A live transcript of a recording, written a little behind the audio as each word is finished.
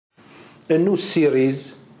a new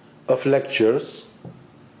series of lectures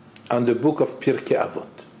on the book of Pirkei Avot,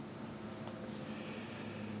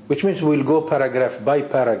 which means we'll go paragraph by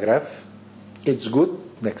paragraph. It's good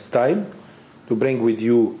next time to bring with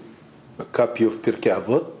you a copy of Pirkei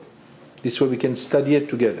Avot. This way we can study it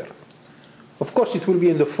together. Of course, it will be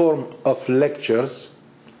in the form of lectures,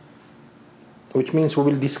 which means we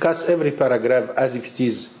will discuss every paragraph as if it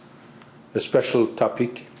is a special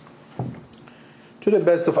topic, to the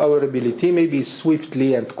best of our ability, maybe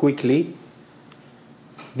swiftly and quickly.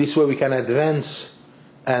 This way we can advance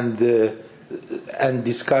and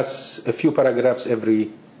discuss a few paragraphs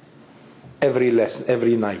every lesson,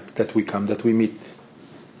 every night that we meet.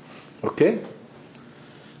 Okay?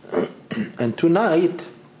 And tonight,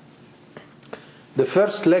 the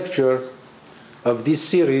first lecture of this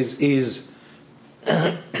series is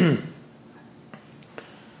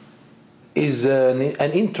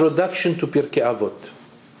an introduction to Pirkei Avot,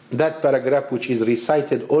 that paragraph which is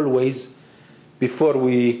recited always before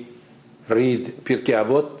we read Pirkei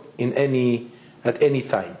Avot at any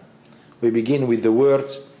time. We begin with the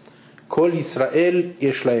words Kol Yisrael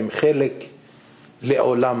yesh lahem chelek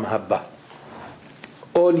le'olam haba.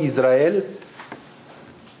 All Israel,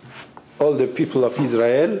 all the people of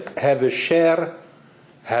Israel have a share,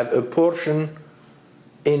 have a portion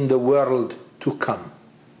in the world to come.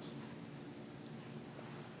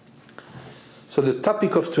 So the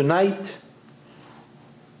topic of tonight,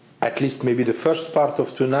 at least maybe the first part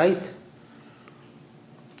of tonight,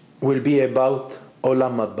 will be about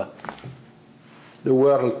Olam HABBA, the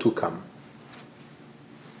world to come.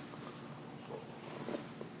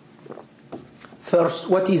 First,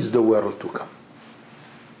 what is the world to come?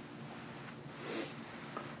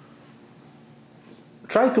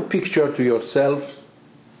 Try to picture to yourself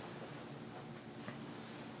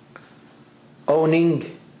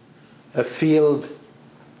owning a field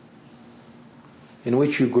in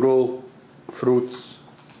which you grow fruits,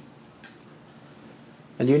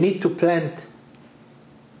 and you need to plant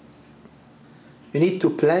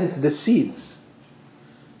the seeds.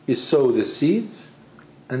 You sow the seeds,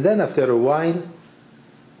 and then after a while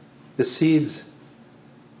the seeds,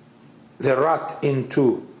 they rot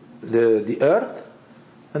into the earth,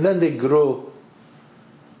 and then they grow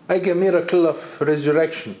like a miracle of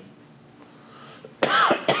resurrection.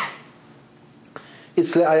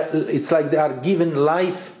 It's like they are given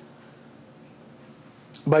life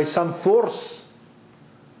by some force,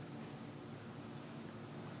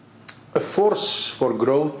 a force for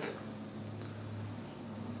growth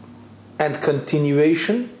and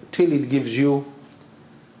continuation till it gives you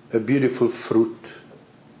a beautiful fruit.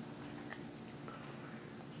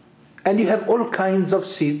 And you have all kinds of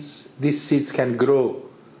seeds. These seeds can grow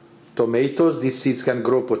tomatoes, these seeds can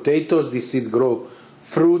grow potatoes, these seeds grow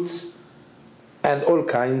fruits, and all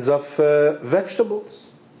kinds of vegetables.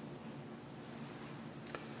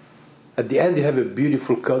 At the end you have a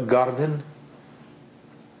beautiful garden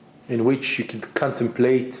in which you can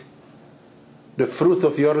contemplate the fruit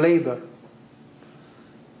of your labor.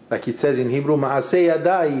 Like it says in Hebrew, Ma'aseh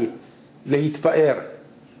yadai lehitpa'er.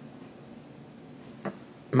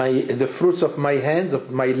 The fruits of my hands, of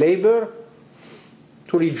my labor,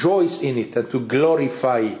 to rejoice in it and to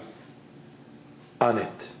glorify on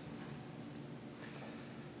it.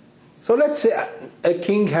 So let's say a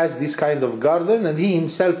king has this kind of garden, and he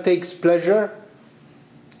himself takes pleasure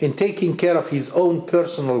in taking care of his own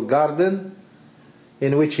personal garden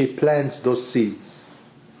in which he plants those seeds.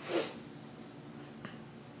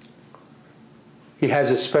 He has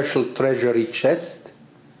a special treasury chest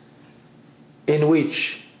in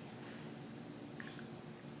which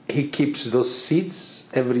he keeps those seeds.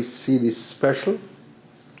 Every seed is special.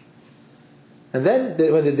 And then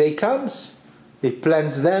when the day comes, he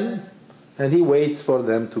plants them and he waits for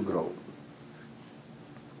them to grow.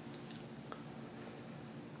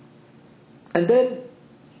 And then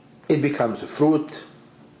it becomes a fruit,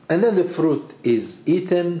 and then the fruit is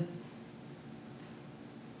eaten,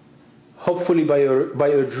 hopefully by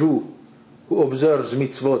a Jew who observes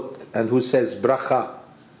mitzvot and who says bracha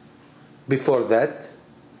before that,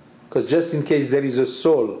 because just in case there is a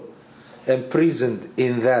soul imprisoned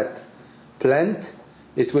in that plant,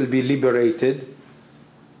 it will be liberated,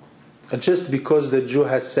 and just because the Jew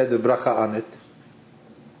has said a bracha on it.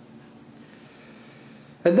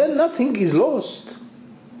 And then nothing is lost.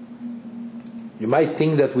 You might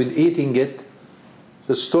think that with eating it,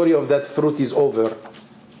 the story of that fruit is over.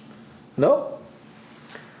 No.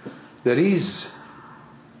 There is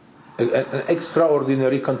an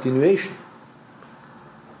extraordinary continuation.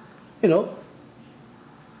 Even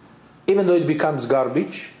though it becomes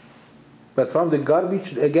garbage, but from the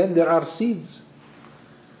garbage, again, there are seeds.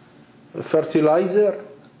 fertilizer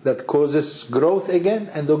that causes growth again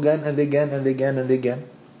and again and again and again and again.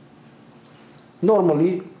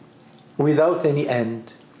 Normally, without any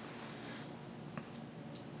end.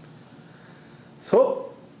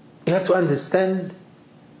 So, you have to understand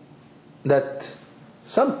that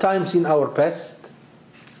sometimes in our past,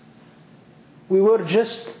 we were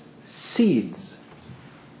just seeds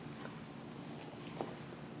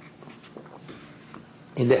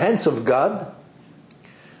in the hands of God.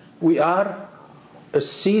 We are a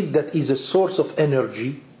seed that is a source of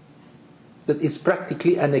energy, that is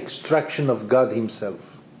practically an extraction of God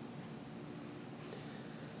Himself.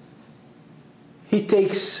 He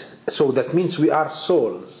takes, so that means we are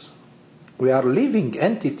souls. We are living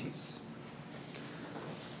entities.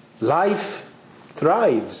 Life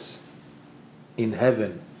thrives in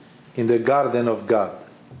heaven, in the garden of God.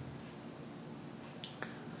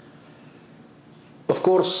 Of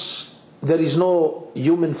course, there is no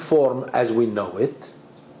human form as we know it.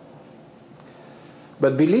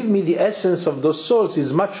 But believe me, the essence of those souls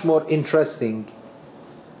is much more interesting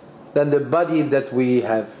than the body that we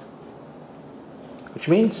have. Which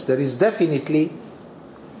means there is definitely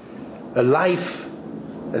a life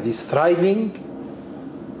that is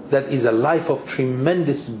thriving, that is a life of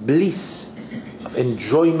tremendous bliss, of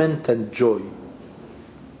enjoyment and joy.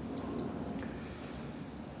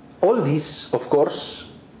 All this, of course,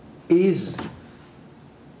 is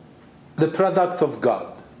the product of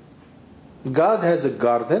God. God has a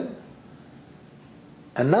garden,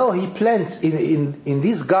 and now He plants, in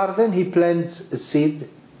this garden He plants a seed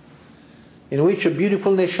in which a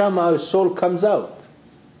beautiful neshama, a soul, comes out.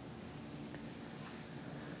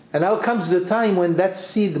 And now comes the time when that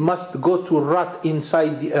seed must go to rot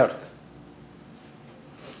inside the earth.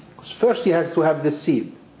 Because first he has to have the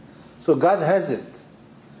seed. So God has it.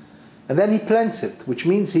 And then He plants it, which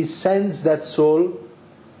means He sends that soul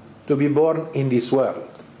to be born in this world.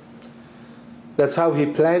 That's how He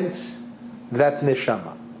plants that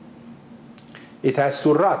neshama. It has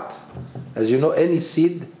to rot. As you know, any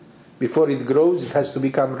seed, before it grows, it has to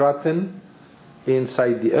become rotten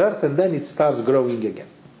inside the earth, and then it starts growing again.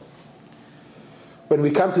 When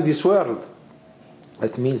we come to this world,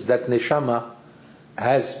 that means that neshama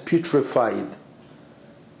has putrefied,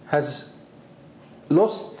 has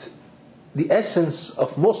lost the essence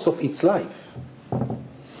of most of its life.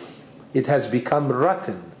 It has become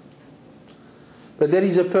rotten. But there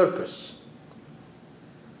is a purpose.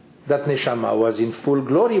 That neshama was in full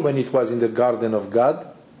glory when it was in the garden of God.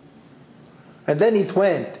 And then it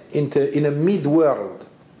went in a mid-world,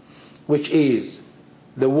 which is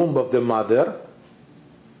the womb of the mother,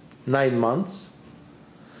 9 months.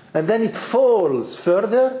 And then it falls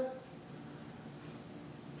further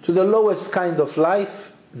to the lowest kind of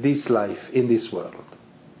life, this life in this world.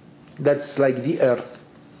 That's like the earth.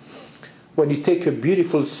 When you take a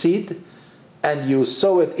beautiful seed and you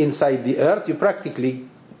sow it inside the earth, you practically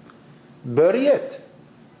bury it.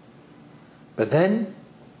 But then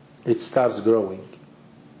it starts growing.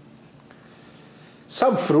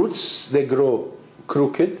 Some fruits, they grow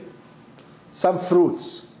crooked. Some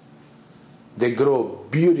fruits, they grow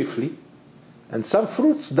beautifully. And some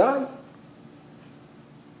fruits die.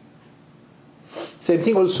 Same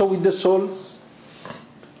thing also with the souls.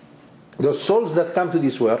 The souls that come to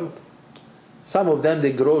this world, some of them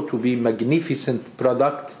they grow to be magnificent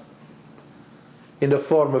product in the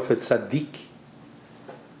form of a tzaddik,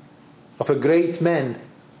 of a great man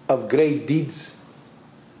of great deeds,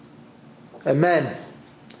 a man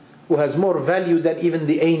who has more value than even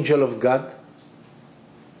the angel of God.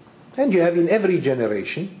 And you have in every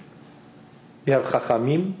generation, you have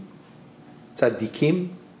chachamim, tzaddikim,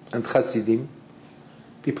 and chasidim,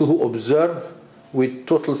 people who observe with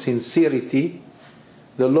total sincerity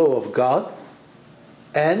the law of God,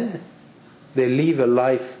 and they live a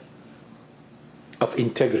life of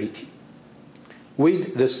integrity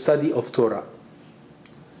with the study of Torah.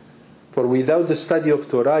 For without the study of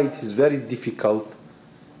Torah, it is very difficult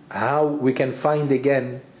how we can find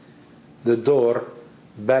again the door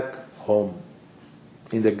back home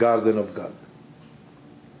in the garden of God.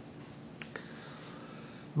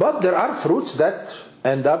 But there are fruits that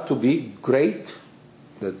end up to be great,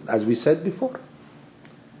 as we said before.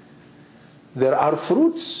 There are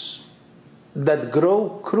fruits that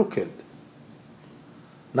grow crooked,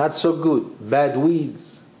 not so good, bad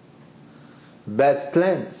weeds, bad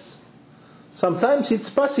plants. Sometimes it's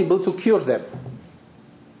possible to cure them.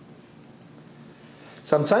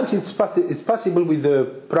 Sometimes it's possible with the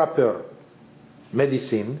proper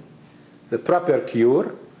medicine, the proper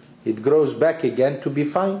cure, it grows back again to be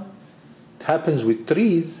fine. It happens with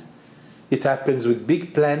trees, it happens with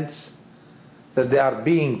big plants, that they are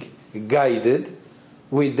being guided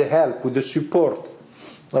with the help, with the support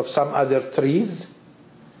of some other trees,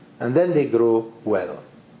 and then they grow well.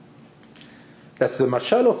 That's the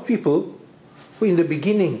mashal of people who in the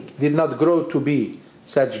beginning did not grow to be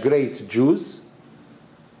such great Jews,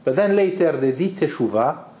 but then later they did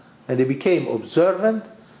teshuvah, and they became observant,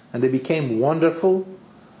 and they became wonderful,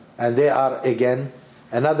 and they are again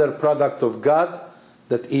another product of God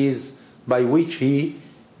that is by which He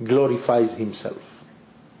glorifies Himself.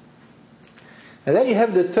 And then you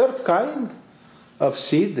have the third kind of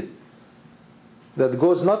seed that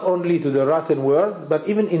goes not only to the rotten world, but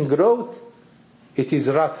even in growth, it is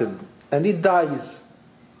rotten and it dies.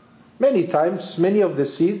 Many times, many of the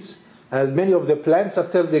seeds and many of the plants,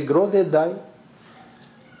 after they grow, they die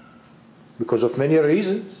because of many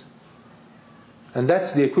reasons. And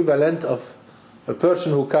that's the equivalent of a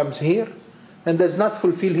person who comes here and does not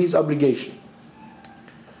fulfill his obligation.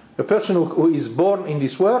 A person who is born in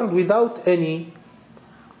this world without any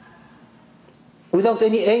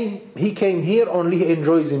aim. He came here, only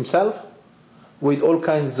enjoys himself with all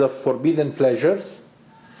kinds of forbidden pleasures.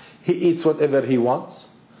 He eats whatever he wants.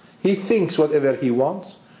 He thinks whatever he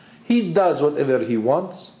wants. He does whatever he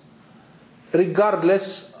wants,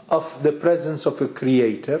 regardless of the presence of a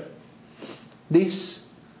creator. This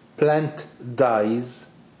plant dies,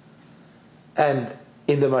 and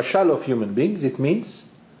in the mashal of human beings, it means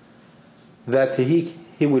that he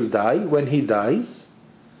will die. When he dies,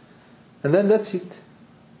 and then that's it.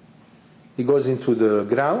 He goes into the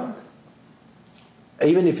ground.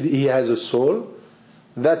 Even if he has a soul,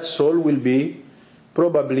 that soul will be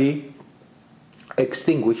probably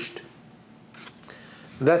extinguished.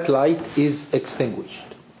 That light is extinguished.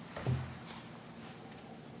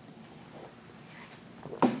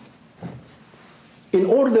 In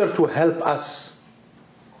order to help us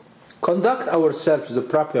conduct ourselves the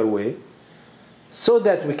proper way, so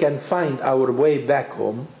that we can find our way back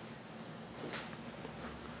home,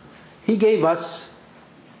 He gave us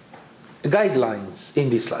guidelines in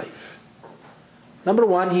this life. Number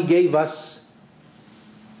one, He gave us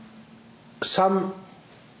some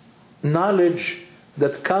knowledge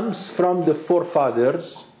that comes from the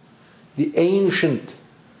forefathers, the ancient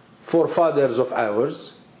forefathers of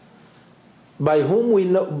ours, by whom we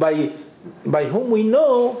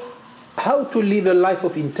know how to live a life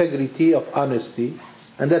of integrity, of honesty,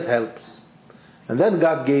 and that helps. And then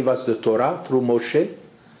God gave us the Torah through Moshe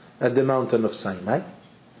at the mountain of Sinai.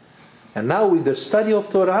 And now with the study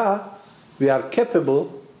of Torah, we are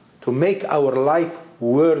capable to make our life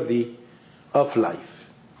worthy of life.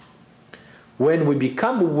 When we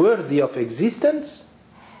become worthy of existence,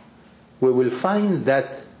 we will find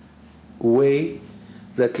that way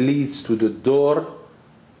that leads to the door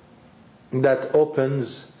that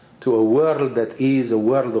opens to a world that is a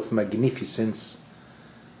world of magnificence,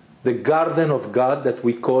 the garden of God that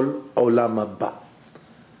we call Olam Haba.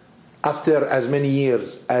 After as many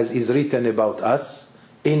years as is written about us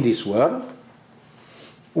in this world,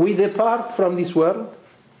 we depart from this world,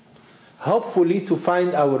 hopefully to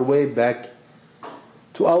find our way back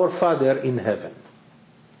to our Father in heaven.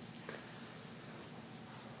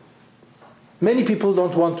 Many people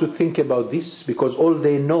don't want to think about this because all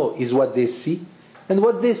they know is what they see, and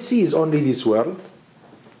what they see is only this world.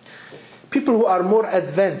 People who are more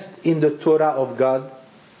advanced in the Torah of God,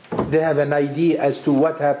 they have an idea as to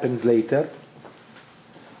what happens later.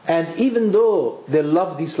 And even though they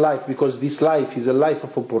love this life because this life is a life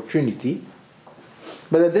of opportunity,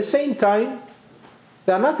 but at the same time,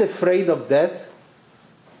 they are not afraid of death.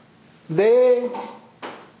 They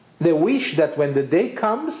wish that when the day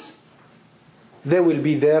comes, they will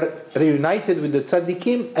be there reunited with the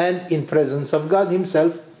tzaddikim and in presence of God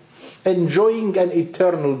Himself, enjoying an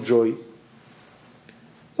eternal joy.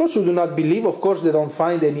 Those who do not believe, of course, they don't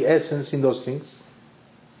find any essence in those things.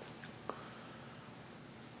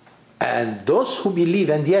 And those who believe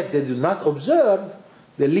and yet they do not observe,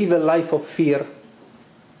 they live a life of fear.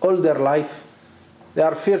 All their life, they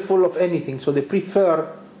are fearful of anything, so they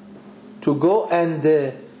prefer to go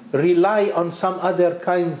and rely on some other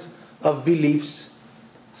kinds of beliefs,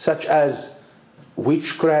 such as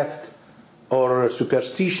witchcraft or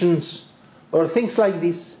superstitions or things like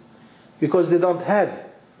this, because they don't have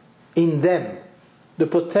in them the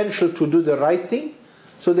potential to do the right thing,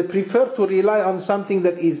 so they prefer to rely on something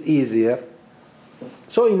that is easier.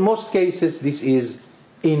 So in most cases this is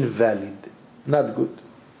invalid, not good.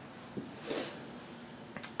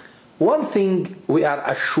 One thing we are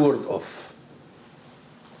assured of,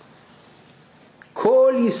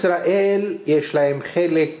 כל ישראל יש להם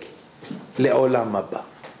חלק לעולם הבא.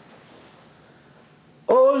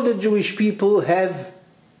 All the Jewish people have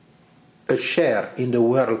a share in the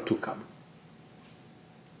world to come.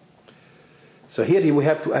 So here we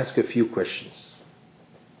have to ask a few questions.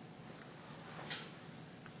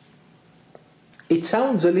 It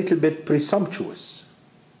sounds a little bit presumptuous.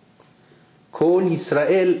 Kol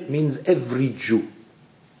Israel means every Jew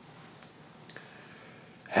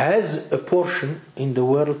has a portion in the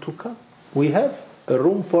world to come. We have a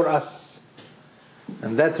room for us.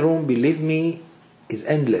 And that room, believe me, is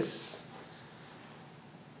endless.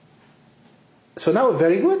 So now,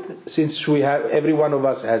 very good. Since we have, every one of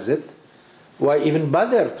us has it, why even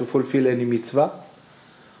bother to fulfill any mitzvah?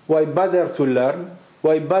 Why bother to learn?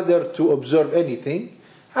 Why bother to observe anything?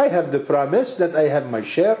 I have the promise that I have my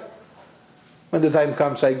share. When the time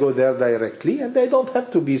comes, I go there directly, and I don't have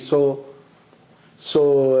to be so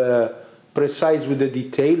precise with the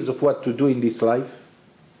details of what to do in this life.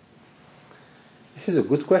 This is a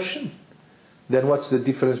good question. Then what's the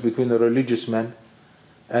difference between a religious man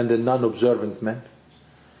and a non-observant man?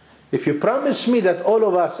 If you promise me that all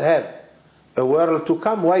of us have a world to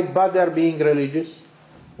come, why bother being religious?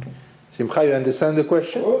 Simcha, you understand the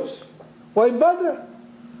question? Of course. Why bother?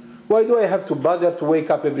 Why do I have to bother to wake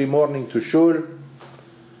up every morning to shul?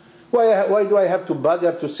 Why do I have to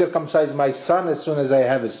bother to circumcise my son as soon as I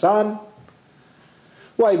have a son?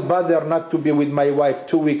 Why bother not to be with my wife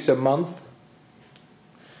 2 weeks a month?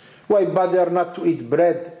 Why bother not to eat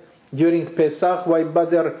bread during Pesach? Why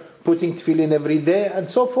bother putting tefillin every day and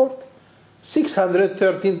so forth?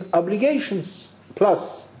 613 obligations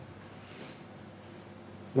plus.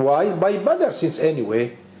 Why bother? Since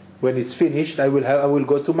anyway, when it's finished, I will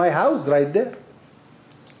go to my house right there.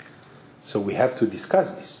 So we have to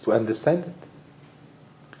discuss this to understand it.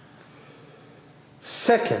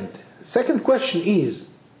 Second question is,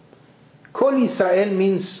 Kol Israel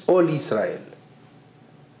means all Israel.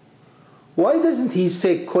 Why doesn't he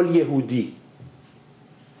say Kol Yehudi?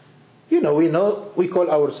 We call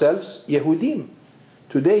ourselves Yehudim.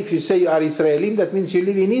 Today, if you say you are Israelim, that means you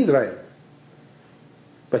live in Israel.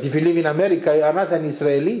 But if you live in America, you are not an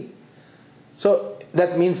Israeli. So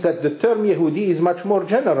that means that the term Yehudi is much more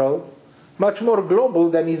general, much more global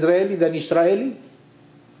than Israeli.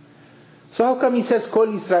 So how come he says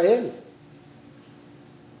Kol Israel?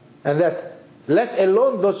 And that, let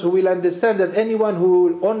alone those who will understand that anyone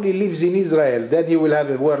who only lives in Israel, then he will have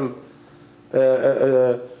a world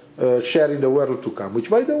share in the world to come. Which,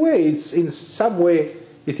 by the way, it's in some way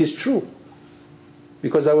it is true,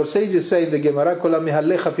 because our sages say in the Gemara, "Kol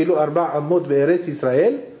ha'mehallech afilu arba' amot be'eretz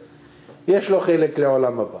Israel, yesh lo chelek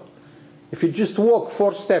le'olam haba." If you just walk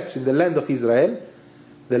 4 steps in the land of Israel,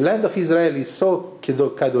 the land of Israel is so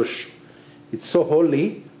kadosh, it's so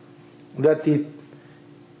holy, that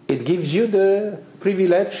it gives you the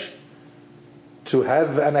privilege to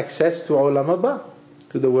have an access to Olam Haba,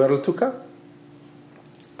 to the world to come.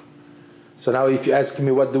 So now if you ask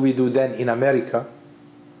me what do we do then in America,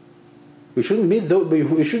 we shouldn't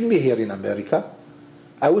be here in America.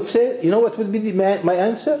 I would say, you know what would be my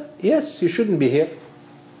answer? Yes, you shouldn't be here.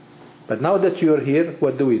 But now that you are here,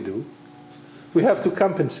 what do? We have to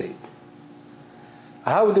compensate.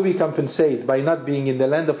 How do we compensate? By not being in the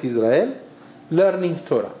land of Israel, learning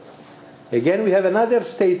Torah. Again, we have another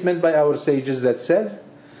statement by our sages that says,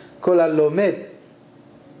 Kol halomed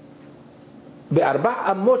be'arba'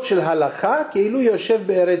 amot shel halacha keilu yoshev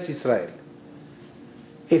be'eretz Israel.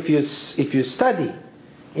 If you study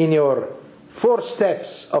in your 4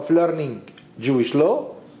 steps of learning Jewish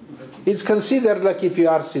law, it's considered like if you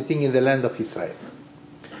are sitting in the land of Israel.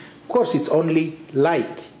 Of course, it's only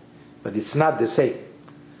like, but it's not the same.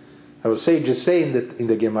 Our sages say in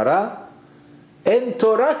the Gemara, En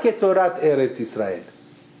Torah ke Torat Eretz Israel.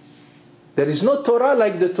 There is no Torah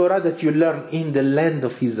like the Torah that you learn in the land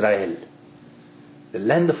of Israel. The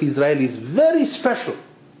land of Israel is very special.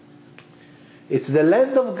 It's the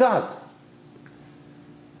land of God.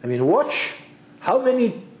 I mean, watch how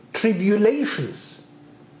many tribulations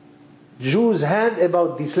Jews had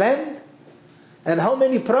about this land, and how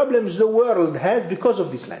many problems the world has because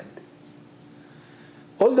of this land.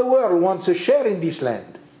 All the world wants a share in this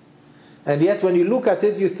land. And yet when you look at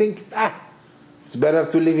it, you think, it's better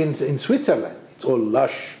to live in Switzerland. It's all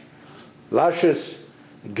lush, luscious,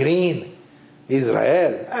 green.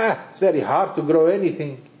 Israel, it's very hard to grow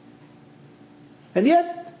anything. And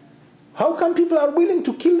yet, how come people are willing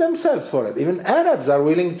to kill themselves for it? Even Arabs are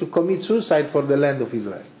willing to commit suicide for the land of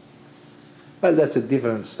Israel. Well, that's a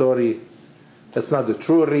different story. That's not the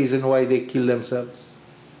true reason why they kill themselves.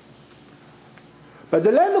 But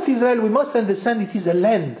the land of Israel, we must understand, it is a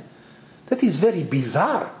land that is very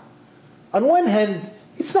bizarre. On one hand,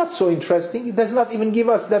 it's not so interesting. It does not even give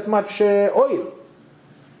us that much oil.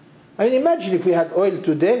 I mean, imagine if we had oil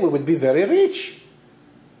today, we would be very rich.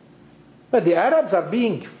 But the Arabs are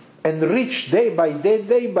being enriched day by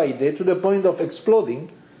day, to the point of exploding.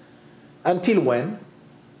 Until when?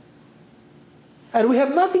 And we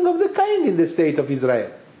have nothing of the kind in the state of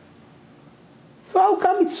Israel. So how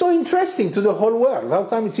come it's so interesting to the whole world? How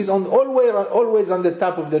come it is always on the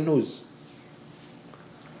top of the news?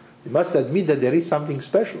 You must admit that there is something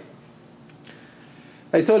special.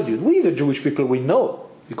 I told you, we the Jewish people, we know,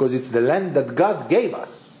 because it's the land that God gave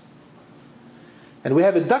us. And we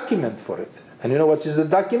have a document for it. And you know what is the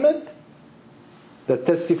document that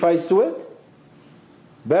testifies to it?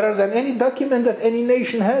 Better than any document that any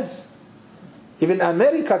nation has. Even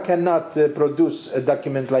America cannot produce a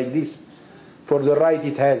document like this for the right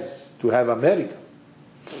it has to have America.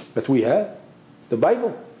 But we have the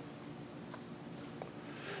Bible.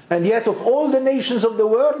 And yet of all the nations of the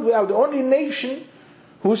world, we are the only nation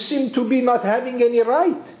who seem to be not having any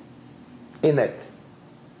right in it.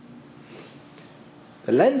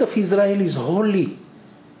 The land of Israel is holy.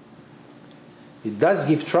 It does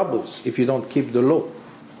give troubles if you don't keep the law.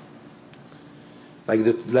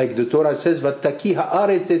 Like the Torah says, "Vataki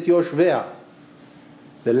haaretz et yoshvea."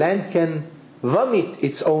 The land can vomit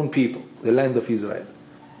its own people, the land of Israel.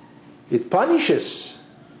 It punishes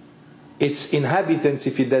its inhabitants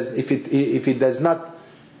if it does not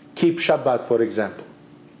keep Shabbat, for example.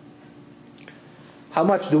 How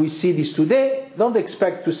much do we see this today? Don't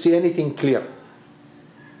expect to see anything clear.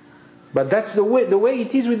 But that's the way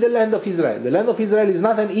it is with the land of Israel. The land of Israel is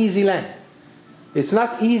not an easy land. It's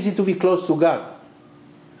not easy to be close to God.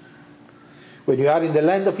 When you are in the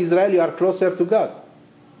land of Israel, you are closer to God.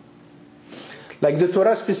 Like the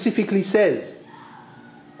Torah specifically says,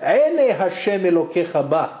 "Eine Hashem Elokecha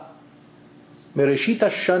ba, mereshit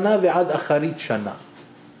hashana ve'ad acharit shana."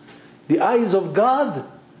 The eyes of God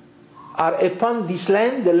are upon this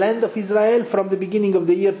land, the land of Israel, from the beginning of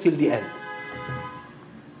the year till the end.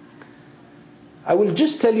 I will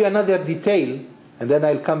just tell you another detail, and then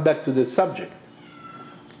I'll come back to the subject.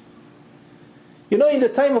 You know, in the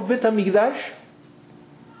time of Bet HaMikdash,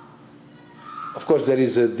 of course there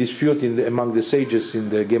is a dispute among the sages in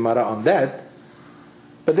the Gemara on that,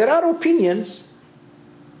 but there are opinions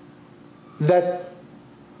that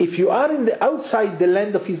if you are outside the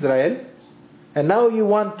land of Israel, and now you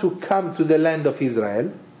want to come to the land of Israel,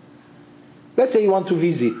 let's say you want to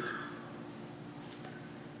visit,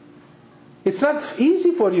 it's not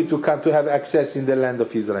easy for you to come to have access in the land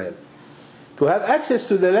of Israel. To have access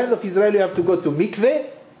to the land of Israel, you have to go to mikveh,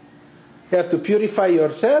 you have to purify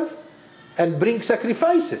yourself, and bring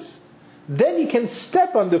sacrifices. Then you can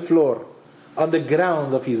step on the floor, on the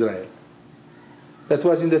ground of Israel. That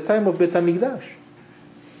was in the time of Bet HaMikdash.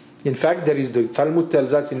 In fact, there is the Talmud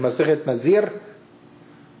tells us in Masechet Nazir,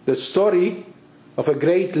 the story of a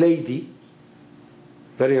great lady,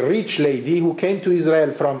 very rich lady, who came to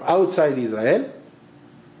Israel from outside Israel,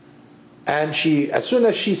 and as soon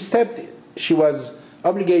as she stepped, she was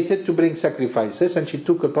obligated to bring sacrifices, and she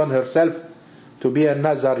took upon herself to be a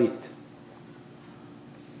Nazarite,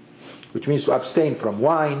 which means to abstain from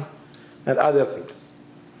wine and other things.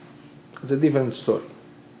 It's a different story.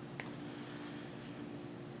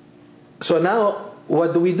 So now,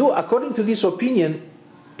 what do we do? According to this opinion,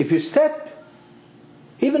 if you step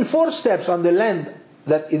even 4 steps on the land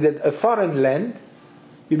that is a foreign land,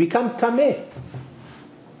 you become tameh.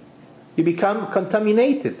 You become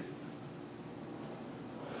contaminated.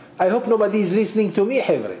 I hope nobody is listening to me,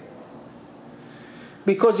 Hevre.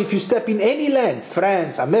 Because if you step in any land,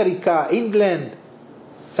 France, America, England,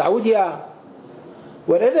 Saudi,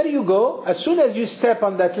 wherever you go, as soon as you step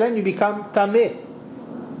on that land, you become tameh.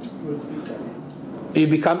 You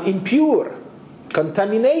become impure,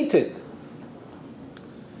 contaminated.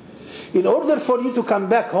 In order for you to come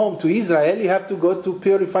back home to Israel, you have to go to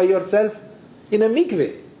purify yourself in a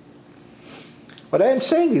mikveh. What I am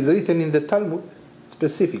saying is written in the Talmud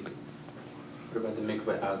specifically. What about the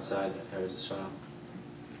mikveh outside Eretz Israel?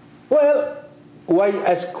 Well, why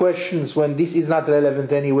ask questions when this is not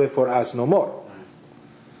relevant anyway for us no more?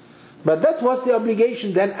 But that was the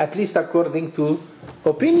obligation then, at least according to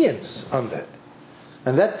opinions on that.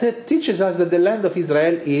 And that teaches us that the land of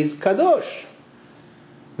Israel is kadosh,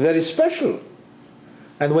 very special.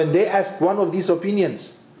 And when they asked one of these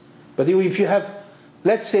opinions, but if you have,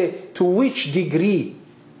 let's say, to which degree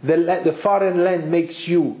the foreign land makes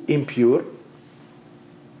you impure,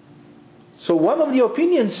 so one of the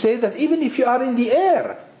opinions say that even if you are in the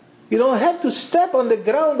air, you don't have to step on the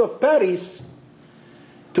ground of Paris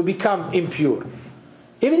to become impure.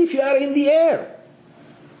 Even if you are in the air,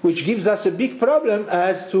 which gives us a big problem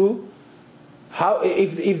as to How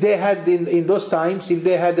if they had in those times, if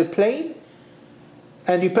they had a plane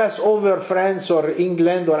and you pass over France or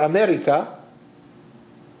England or America,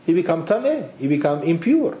 he become tameh, he become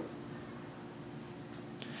impure.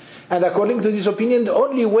 And according to this opinion, the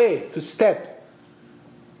only way to step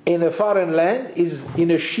in a foreign land is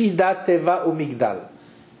in a shida teva umigdal.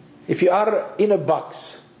 If you are in a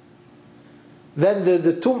box, then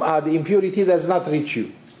the tum'ah, the impurity, does not reach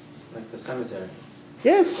you. It's like the cemetery.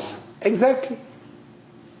 Yes, exactly.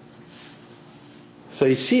 So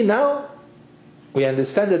you see now, we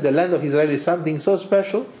understand that the land of Israel is something so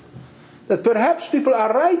special that perhaps people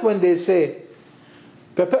are right when they say,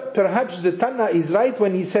 perhaps the Tanna is right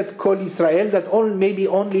when he said, Kol Israel, that maybe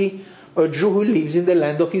only a Jew who lives in the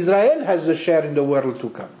land of Israel has a share in the world to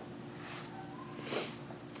come.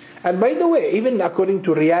 And by the way, even according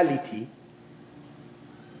to reality,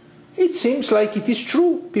 it seems like it is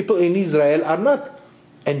true. People in Israel are not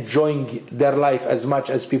enjoying their life as much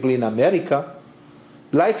as people in America.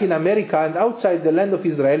 Life in America and outside the land of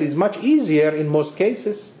Israel is much easier in most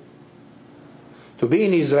cases. To be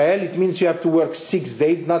in Israel, it means you have to work 6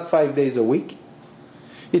 days, not 5 days a week.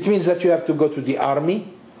 It means that you have to go to the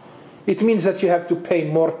army. It means that you have to pay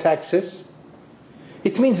more taxes.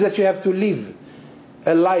 It means that you have to live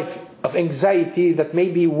a life of anxiety that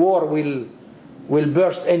maybe war will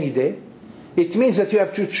burst any day. It means that you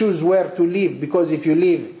have to choose where to live, because if you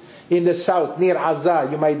live in the south near Gaza,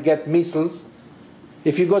 you might get missiles.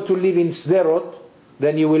 If you go to live in Sderot,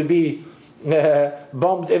 then you will be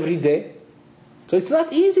bombed every day. So it's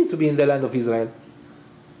not easy to be in the land of Israel.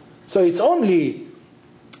 So it's only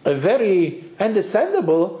very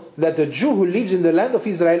understandable that a Jew who lives in the land of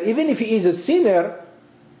Israel, even if he is a sinner,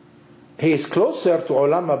 he is closer to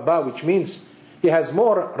Olam HABBA, which means he has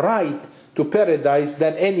more right to paradise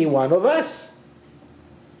than any one of us.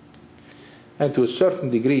 And to a certain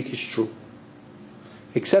degree it is true.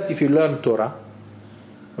 Except if you learn Torah.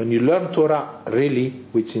 When you learn Torah really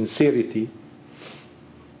with sincerity,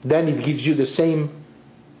 then it gives you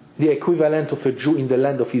the equivalent of a Jew in the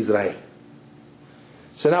land of Israel.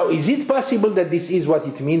 So now, is it possible that this is what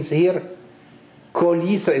it means here? Kol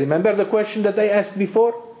Yisrael. Remember the question that I asked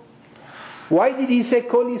before? Why did he say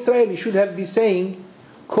Kol Yisrael? He should have been saying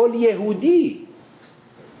Kol Yehudi.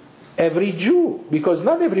 Every Jew. Because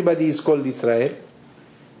not everybody is called Israel.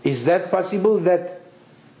 Is that possible that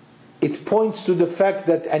it points to the fact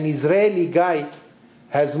that an Israeli guy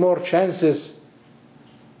has more chances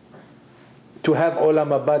to have Olam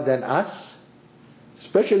HABBA than us?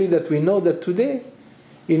 Especially that we know that today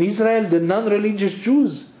in Israel the non-religious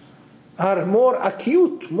Jews are more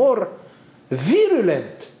acute, more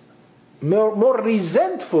virulent, more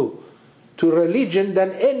resentful to religion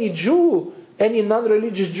than any Jew, any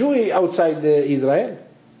non-religious Jew outside Israel.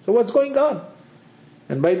 So what's going on?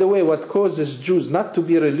 And by the way, what causes Jews not to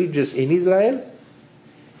be religious in Israel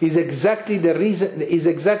is exactly the reason, is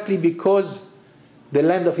exactly because the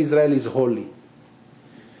land of Israel is holy.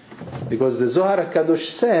 Because the Zohar HaKadosh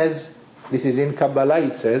says, this is in Kabbalah,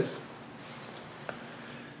 it says,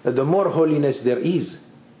 that the more holiness there is,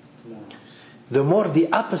 the more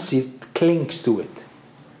the opposite clings to it.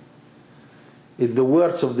 In the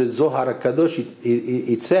words of the Zohar HaKadosh,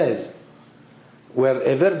 it says,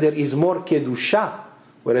 wherever there is more Kedusha,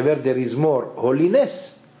 wherever there is more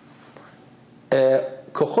holiness,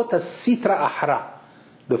 Kochot HaSitra Ahra,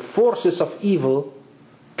 the forces of evil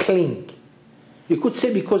cling. You could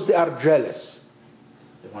say because they are jealous.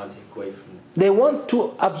 They want to take away from it. They want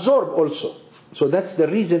to absorb also. So that's the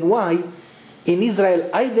reason why in Israel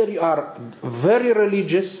either you are very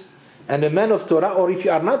religious and a man of Torah, or if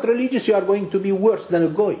you are not religious, you are going to be worse than a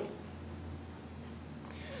goy.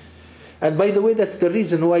 And by the way, that's the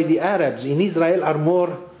reason why the Arabs in Israel are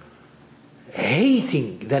more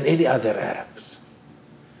hating than any other Arabs.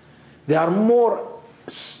 They are more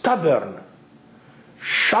stubborn,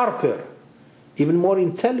 sharper, even more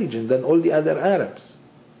intelligent than all the other Arabs.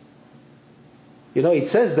 You know, it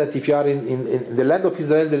says that if you are in the land of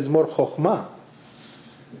Israel, there is more chokhmah.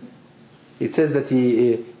 It says that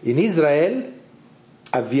in Israel,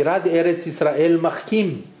 Avirad Eretz Israel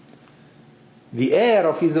machkim. The air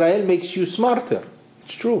of Israel makes you smarter.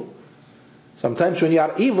 It's true. Sometimes when you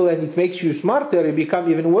are evil and it makes you smarter, you become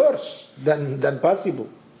even worse than possible.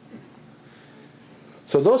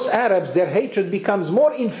 So those Arabs, their hatred becomes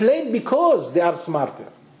more inflamed because they are smarter.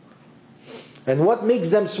 And what makes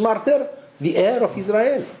them smarter? The air of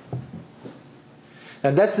Israel.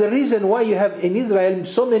 And that's the reason why you have in Israel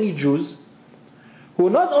so many Jews who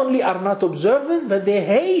not only are not observant, but they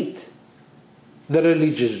hate the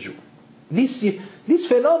religious Jew. This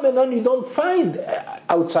phenomenon you don't find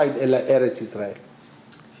outside Eretz Israel.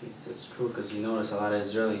 If It's true, because you notice a lot of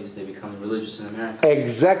Israelis, they become religious in America.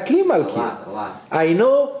 Exactly, Malki. A lot. I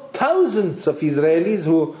know thousands of Israelis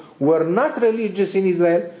who were not religious in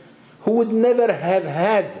Israel, who would never have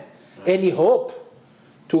had any hope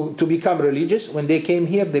to become religious. When they came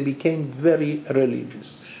here, they became very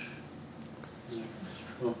religious. It's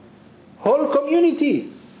true. Whole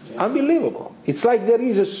communities. Yeah. Unbelievable. It's like there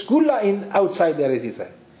is a school outside Eretz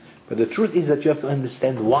Israel. But the truth is that you have to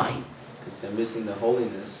understand why. Because they're missing the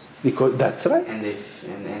holiness. Because that's right. And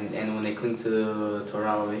and when they cling to the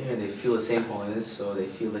Torah over here, they feel the same holiness, so they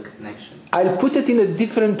feel the connection. I'll put it in a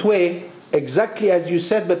different way, exactly as you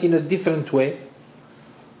said, but in a different way.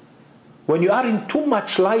 When you are in too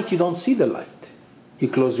much light, you don't see the light. You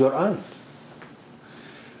close your eyes.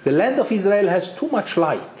 The land of Israel has too much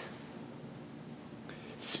light.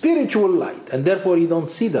 Spiritual light, and therefore you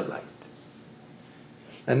don't see the light.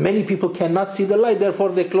 And many people cannot see the light, therefore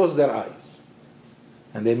they close their eyes.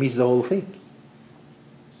 And they miss the whole thing.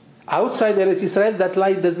 Outside Eretz Israel, that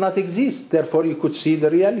light does not exist, therefore you could see the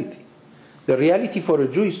reality. The reality for a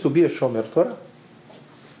Jew is to be a Shomer Torah.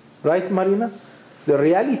 Right, Marina? The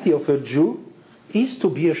reality of a Jew is to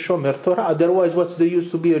be a Shomer Torah. Otherwise, what's the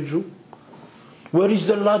use to be a Jew? Where is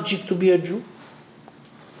the logic to be a Jew?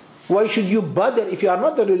 Why should you bother if you are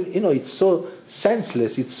not it's so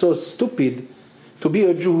senseless, it's so stupid to be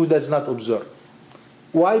a Jew who does not observe.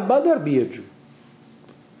 Why bother be a Jew?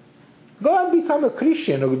 Go and become a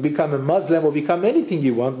Christian, or become a Muslim, or become anything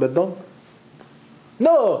you want, but don't.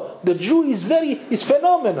 No, the Jew is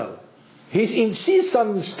phenomenal. He insists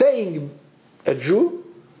on staying a Jew,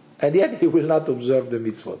 and yet he will not observe the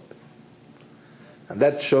mitzvot. And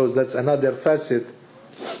that shows, that's another facet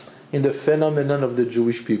in the phenomenon of the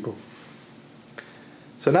Jewish people.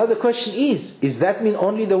 So now the question is that mean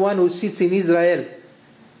only the one who sits in Israel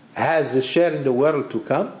has a share in the world to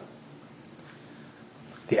come?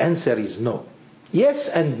 The answer is no. Yes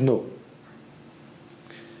and no.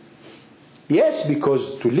 Yes,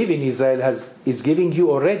 because to live in Israel is giving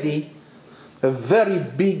you already a very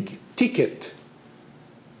big ticket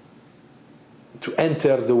to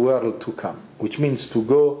enter the world to come, which means to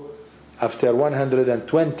go after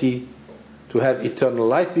 120 to have eternal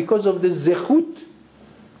life because of the zechut,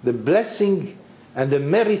 the blessing and the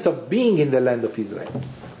merit of being in the land of Israel.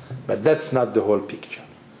 But that's not the whole picture.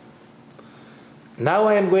 Now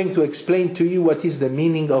I am going to explain to you what is the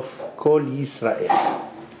meaning of Kol Yisrael.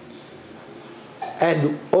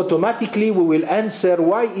 And automatically we will answer,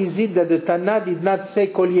 why is it that the Tanna did not say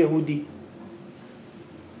Kol Yehudi?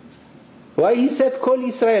 Why he said Kol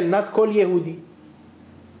Yisrael, not Kol Yehudi?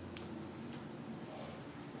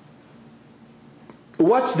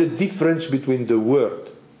 What's the difference between the word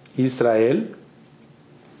Israel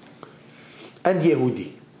and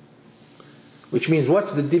Yehudi? Which means,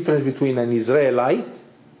 what's the difference between an Israelite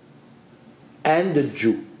and a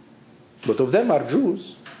Jew? Both of them are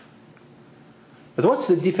Jews. But what's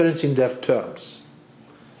the difference in their terms?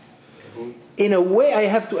 In a way, I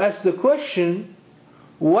have to ask the question,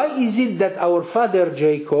 why is it that our father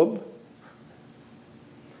Jacob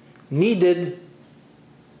needed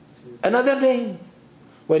another name?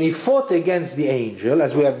 When he fought against the angel,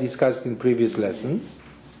 as we have discussed in previous lessons,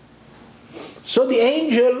 so the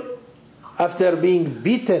angel, after being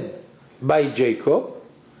beaten by Jacob,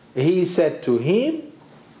 he said to him,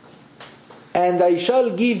 and I shall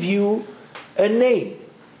give you a name.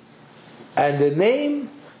 And the name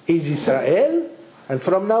is Israel, and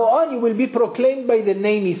from now on you will be proclaimed by the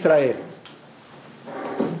name Israel.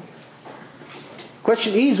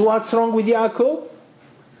 Question is, what's wrong with Yaakov?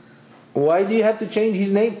 Why do you have to change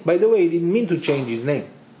his name? By the way, he didn't mean to change his name.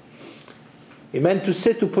 He meant to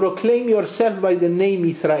say to proclaim yourself by the name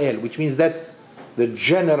Israel, which means that's the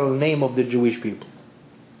general name of the Jewish people.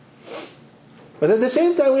 But at the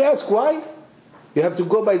same time we ask, why? You have to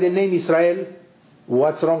go by the name Israel.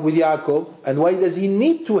 What's wrong with Yaakov? And why does he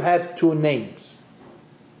need to have two names?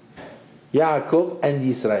 Yaakov and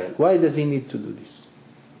Israel. Why does he need to do this?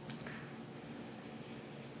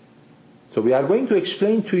 So we are going to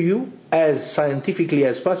explain to you as scientifically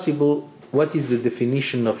as possible what is the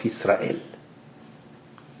definition of Israel.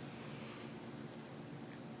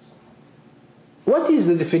 What is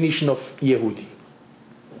the definition of Yehudi?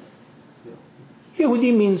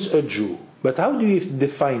 Yehudi means a Jew. But how do you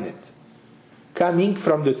define it? Coming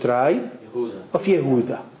from the tribe of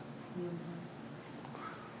Yehuda.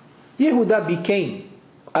 Yehuda became,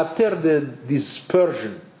 after the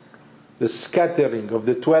dispersion, the scattering of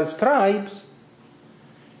the 12 tribes,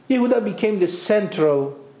 Yehuda became the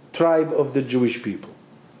central tribe of the Jewish people.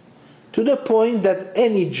 To the point that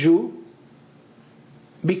any Jew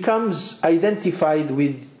becomes identified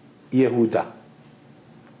with Yehuda.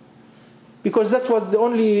 Because that was the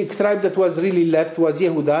only tribe that was really left was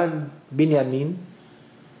Yehuda and Benhaim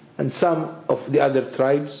and some of the other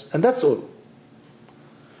tribes, and that's all.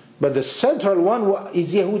 But the central one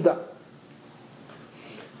is Yehuda.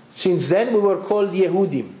 Since then we were called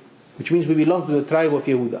Yehudim, which means we belong to the tribe of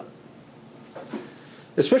Yehuda.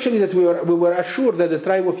 Especially that we were assured that the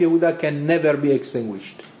tribe of Yehuda can never be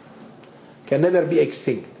extinguished, can never be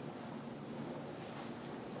extinct.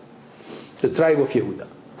 The tribe of Yehuda.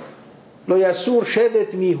 Lo yasur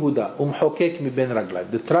shevet mi Yehuda umhokek mi ben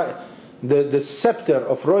raglav. The scepter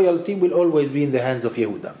of royalty will always be in the hands of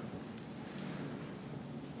Yehuda.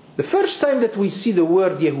 The first time that we see the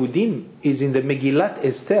word Yehudim is in the Megillat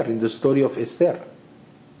Esther, in the story of Esther.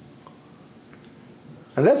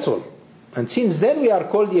 And that's all. And since then we are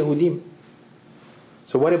called Yehudim.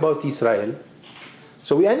 So what about Israel?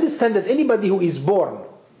 So we understand that anybody who is born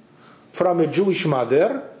from a Jewish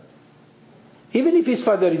mother, even if his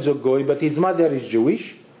father is a Goy, but his mother is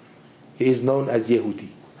Jewish, he is known as Yehudi.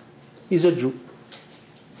 He's a Jew.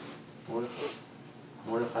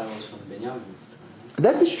 Mordechai was from Benhaim.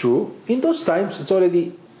 That is true. In those times, it's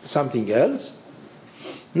already something else.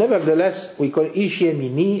 Nevertheless, we call Ish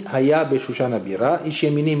Yemini Haya Beshushan Abira. Ish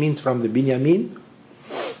Yemini means from the Binyamin.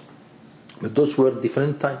 But those were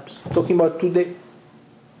different times. Talking about today,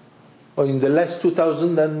 or in the last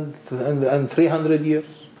 2,300 years.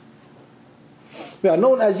 We are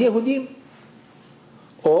known as Yehudim,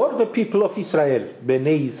 or the people of Israel,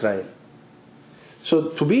 Bnei Israel. So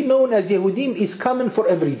to be known as Yehudim is common for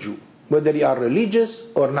every Jew, whether you are religious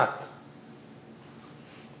or not.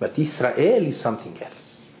 But Israel is something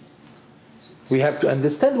else. We have to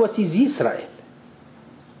understand what is Israel.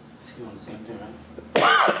 Zion, same thing, right?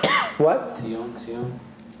 What? Zion.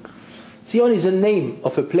 Zion is a name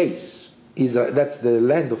of a place. Israel, that's the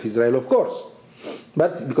land of Israel, of course.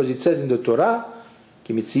 But because it says in the Torah,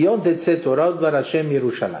 Ki mitzion tetzeh Torah udvar Hashem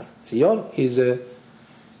Yerushalayim. Zion is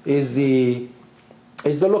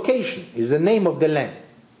the location, is the name of the land.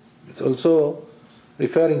 It's also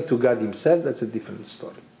referring to God Himself. That's a different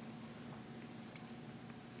story.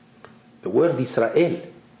 The word Israel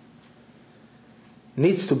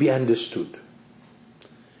needs to be understood.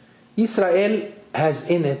 Israel has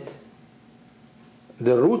in it,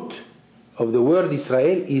 the root of the word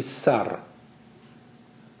Israel is Sar,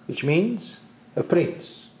 which means a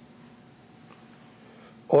prince.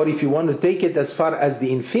 Or if you want to take it as far as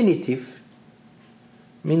the infinitive,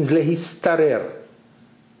 means lehistarer.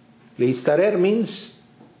 Lehistarer means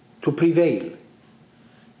to prevail.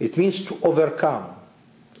 It means to overcome.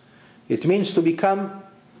 It means to become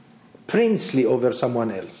princely over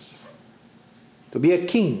someone else. To be a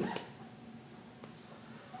king.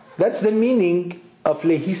 That's the meaning of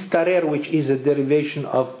lehistarer, which is a derivation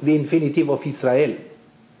of the infinitive of Israel,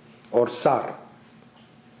 or Sar.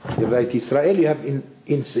 You write Israel, you have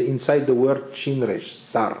inside the word Shin Resh,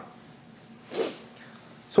 Sar.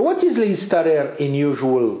 So what is lehistarer in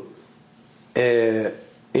usual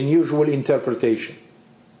interpretation?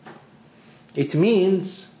 It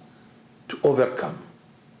means to overcome,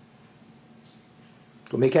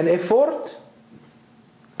 to make an effort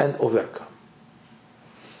and overcome.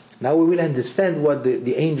 Now we will understand what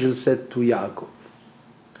the angel said to Yaakov.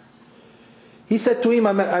 He said to him,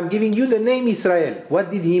 I'm giving you the name Israel. What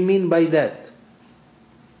did he mean by that?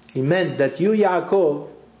 He meant that you, Yaakov,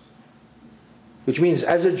 which means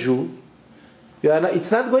as a Jew,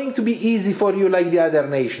 it's not going to be easy for you like the other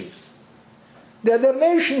nations. The other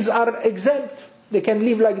nations are exempt. They can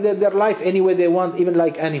live like their life any way they want, even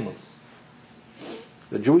like animals.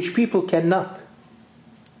 The Jewish people cannot.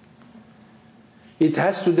 It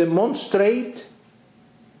has to demonstrate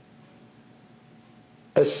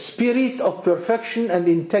a spirit of perfection and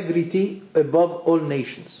integrity above all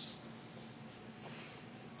nations.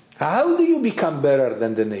 How do you become better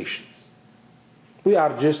than the nations? We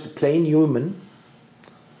are just plain human,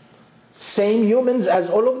 same humans as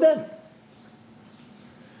all of them.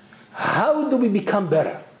 How do we become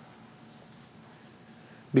better?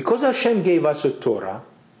 Because Hashem gave us a Torah,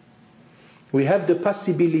 we have the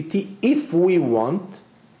possibility, if we want,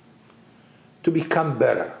 to become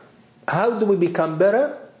better. How do we become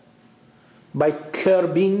better? By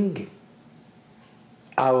curbing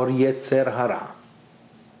our Yetzer Hara.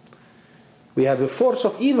 We have a force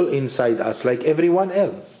of evil inside us, like everyone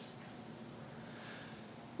else.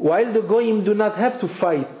 While the Goyim do not have to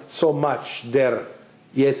fight so much their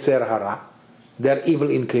Yetzer Hara, their evil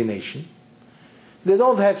inclination, they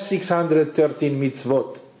don't have 613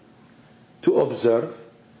 mitzvot to observe.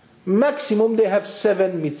 Maximum they have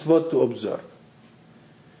 7 mitzvot to observe.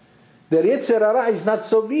 Their Yetzer Hara is not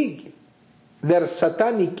so big. Their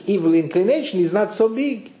satanic evil inclination is not so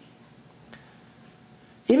big.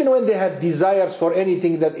 even when they have desires for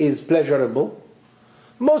anything that is pleasurable,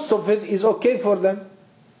 most of it is okay for them.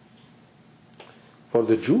 For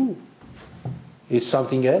the Jew, it's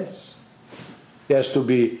something else. He has to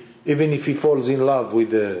be, even if he falls in love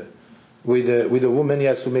with a woman, he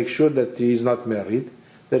has to make sure that he is not married,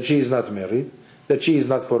 that she is not married, that she is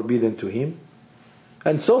not forbidden to him,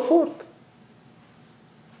 and so forth.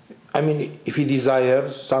 I mean, if he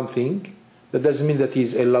desires something, that doesn't mean that he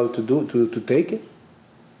is allowed to take it.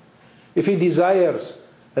 If he desires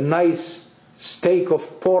a nice steak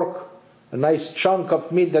of pork, a nice chunk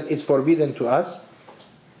of meat that is forbidden to us,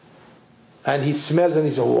 and he smells and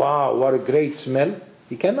he says, wow, what a great smell,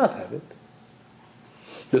 he cannot have it.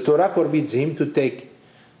 The Torah forbids him to take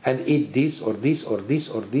and eat this or this or this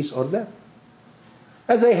or this or that.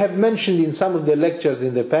 As I have mentioned in some of the lectures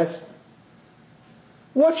in the past,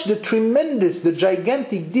 watch the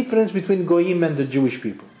gigantic difference between Goyim and the Jewish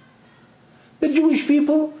people. The Jewish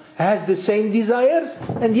people has the same desires,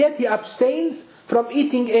 and yet he abstains from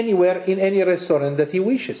eating anywhere in any restaurant that he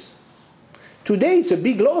wishes. Today it's a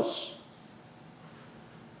big loss.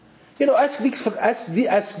 You know, ask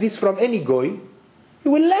this from any Goy, he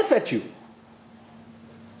will laugh at you.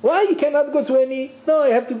 Why you cannot go to any? No, I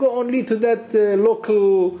have to go only to that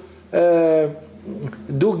local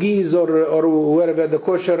Duggies or wherever, the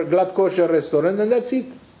glad kosher restaurant, and that's it.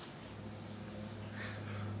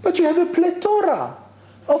 But you have a plethora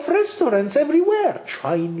of restaurants everywhere.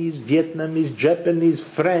 Chinese, Vietnamese, Japanese,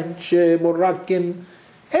 French, Moroccan,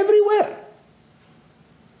 everywhere.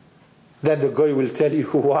 Then the guy will tell you,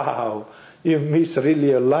 wow, you miss really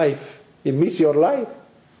your life. You miss your life.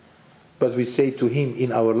 But we say to him,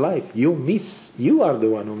 in our life, you are the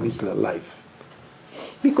one who missed your life.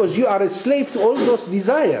 Because you are a slave to all those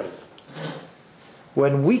desires.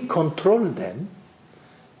 When we control them,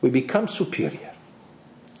 we become superior.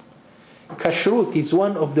 Kashrut is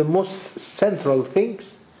one of the most central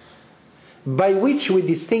things by which we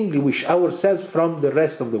distinguish ourselves from the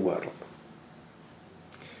rest of the world.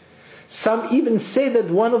 Some even say that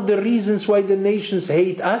one of the reasons why the nations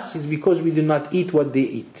hate us is because we do not eat what they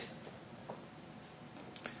eat.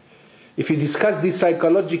 If you discuss this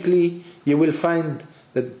psychologically, you will find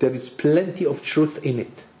that there is plenty of truth in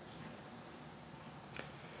it.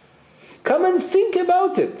 Come and think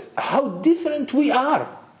about it, how different we are.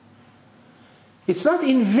 It's not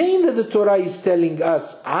in vain that the Torah is telling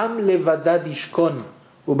us, Am levadad ishkon,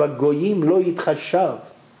 ubagoyim lo yitchashav.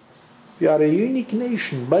 You are a unique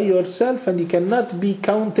nation by yourself, and you cannot be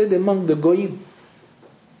counted among the goyim.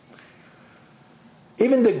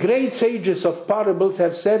 Even the great sages of parables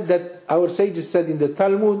have said that, our sages said in the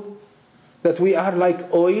Talmud, that we are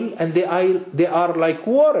like oil and they are like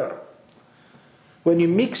water. When you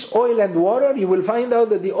mix oil and water, you will find out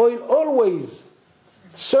that the oil always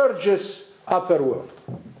surges upward.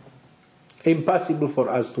 Impossible for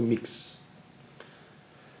us to mix.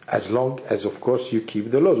 As long as, of course, you keep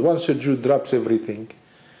the laws. Once a Jew drops everything,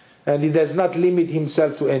 and he does not limit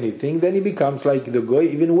himself to anything, then he becomes like the Goy,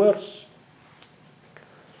 even worse.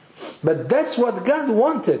 But that's what God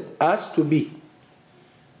wanted us to be.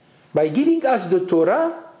 By giving us the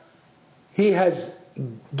Torah, He has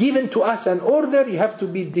given to us an order. You have to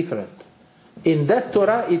be different. In that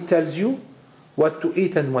Torah, it tells you what to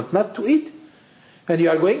eat and what not to eat. And you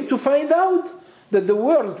are going to find out that the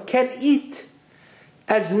world can eat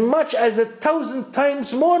as much as 1,000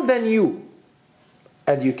 times more than you.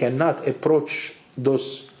 And you cannot approach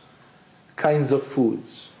those kinds of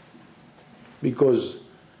foods. Because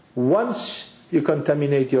once you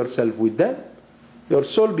contaminate yourself with them, your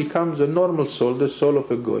soul becomes a normal soul, the soul of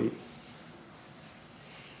a Goy.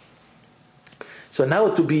 So now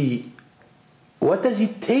what does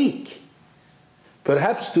it take?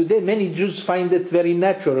 Perhaps today many Jews find it very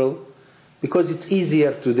natural because it's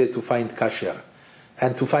easier today to find kasher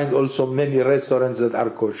and to find also many restaurants that are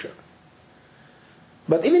kosher.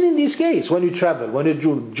 But even in this case, when you travel,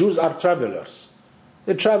 Jews are travelers.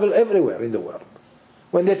 They travel everywhere in the world.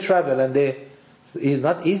 When they travel and it's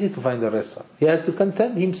not easy to find a restaurant. He has to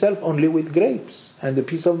content himself only with grapes and a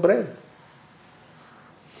piece of bread.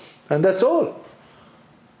 And that's all.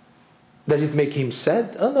 Does it make him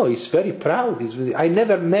sad? Oh no, he's very proud. I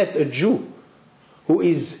never met a Jew who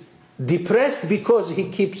is depressed because he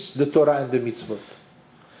keeps the Torah and the mitzvot.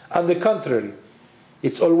 On the contrary,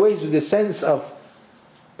 it's always with a sense of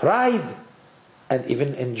pride and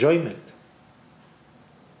even enjoyment.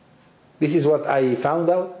 This is what I found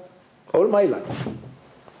out all my life.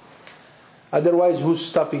 Otherwise, who's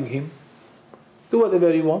stopping him? Do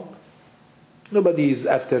whatever you want. Nobody is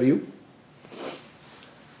after you.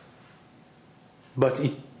 But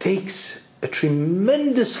it takes a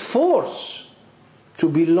tremendous force to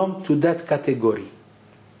belong to that category.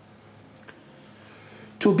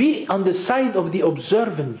 To be on the side of the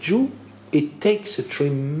observant Jew, it takes a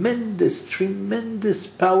tremendous, tremendous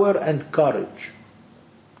power and courage.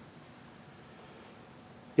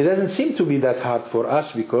 It doesn't seem to be that hard for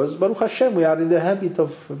us because, Baruch Hashem, we are in the habit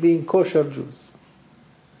of being kosher Jews.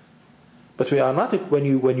 But we are not. When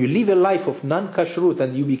you live a life of non-kashrut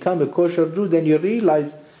and you become a kosher Jew, then you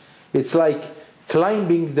realize it's like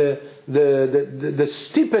climbing the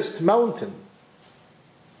steepest mountain.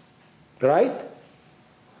 Right?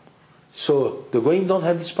 So the Goyim don't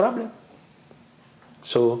have this problem.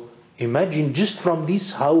 So imagine just from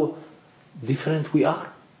this how different we are.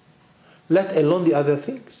 Let alone the other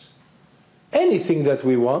things. Anything that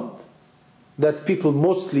we want, that people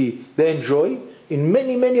mostly they enjoy, in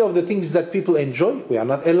many of the things that people enjoy, we are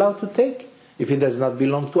not allowed to take. If it does not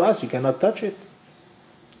belong to us, we cannot touch it.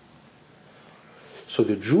 So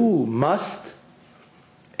the Jew must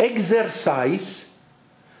exercise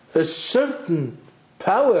a certain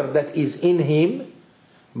power that is in him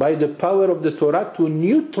by the power of the Torah to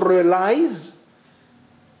neutralize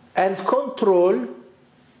and control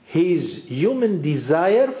his human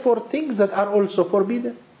desire for things that are also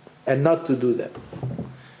forbidden and not to do them.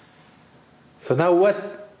 So now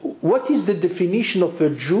what is the definition of a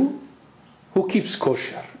Jew who keeps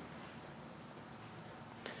kosher?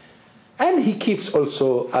 And he keeps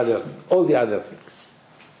also all the other things.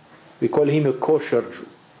 We call him a kosher Jew.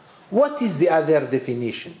 What is the other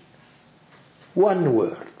definition? One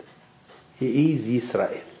word. He is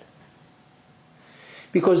Israel.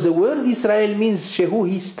 Because the word Israel means Shehu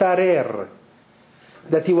Histarer,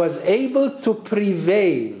 that he was able to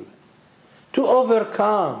prevail, to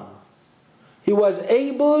overcome. He was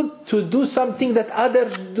able to do something that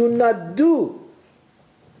others do not do.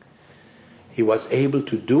 He was able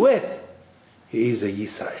to do it. He is a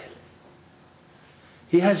Israel.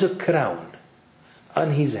 He has a crown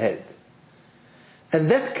on his head. And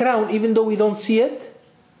that crown, even though we don't see it,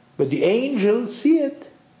 but the angels see it.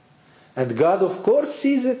 And God, of course,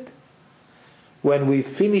 sees it. When we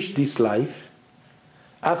finish this life,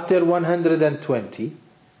 after 120,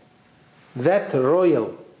 that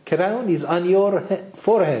royal crown is on your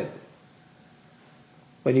forehead.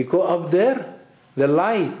 When you go up there, the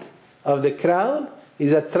light of the crown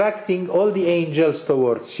is attracting all the angels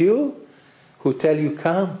towards you, who tell you,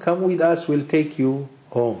 come with us, we'll take you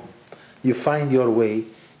home. You find your way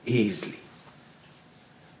easily.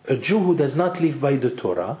 A Jew who does not live by the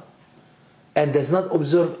Torah and does not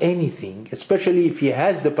observe anything, especially if he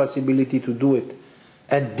has the possibility to do it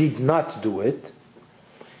and did not do it,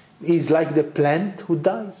 is like the plant who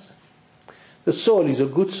dies. The soul is a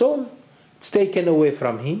good soul. It's taken away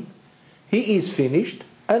from him. He is finished,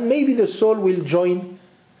 and maybe the soul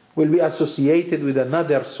will be associated with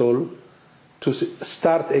another soul to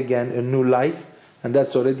start again a new life, and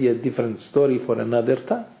that's already a different story for another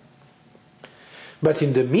time. But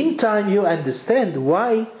in the meantime, you understand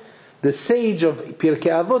why the sage of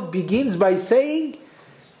Pirkei Avot begins by saying,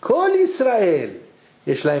 Kol Israel,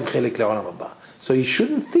 yesh lahem chelek le'olam haba. So you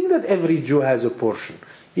shouldn't think that every Jew has a portion.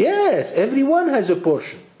 Yes, everyone has a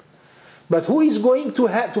portion. But who is going to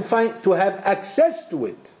have access to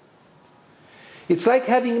it? It's like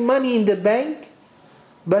having money in the bank,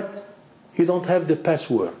 but you don't have the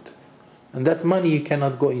password. And that money, you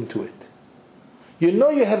cannot go into it. You know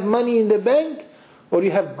you have money in the bank, or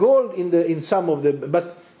you have gold in some of the,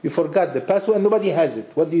 but you forgot the password and nobody has it.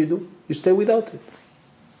 What do? You stay without it.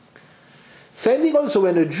 Same thing also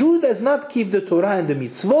when a Jew does not keep the Torah and the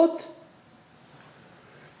mitzvot,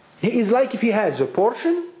 he is like if he has a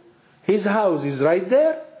portion, his house is right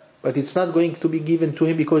there, but it's not going to be given to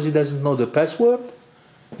him because he doesn't know the password.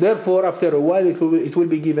 Therefore, after a while, it will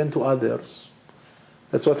be given to others.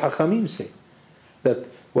 That's what Chachamim say. That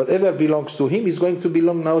whatever belongs to him is going to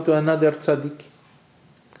belong now to another tzaddik.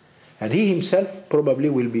 And he himself probably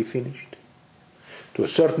will be finished. To a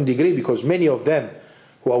certain degree, because many of them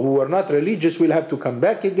who are not religious will have to come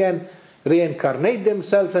back again, reincarnate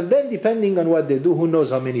themselves, and then depending on what they do, who knows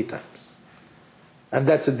how many times. And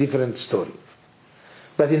that's a different story.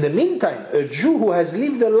 But in the meantime, a Jew who has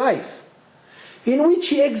lived a life in which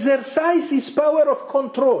he exercised his power of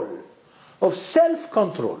control, of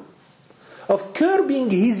self-control, of curbing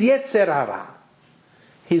his Yetzer Hara,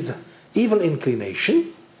 his evil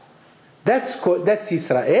inclination, that's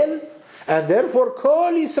Israel, and therefore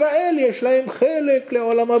Kol Israel yesh lahem chelek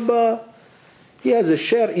le'olam haba. He has a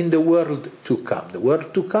share in the world to come. The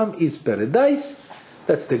world to come is paradise.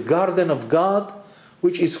 That's the garden of God,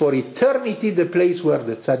 which is for eternity the place where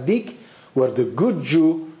the tzaddik, where the good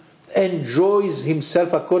Jew enjoys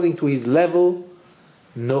himself according to his level,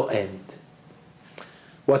 no end.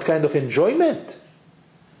 What kind of enjoyment?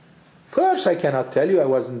 First, I cannot tell you, I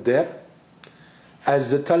wasn't there. As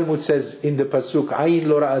the Talmud says in the Pasuk, Ayin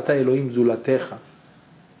lo ra'ata Elohim zulatecha.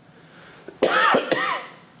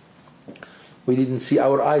 We didn't see,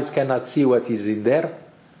 our eyes cannot see what is in there.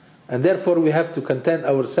 And therefore we have to content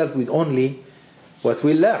ourselves with only what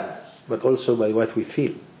we learn, but also by what we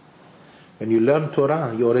feel. When you learn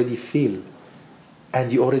Torah, you already feel, and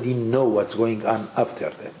you already know what's going on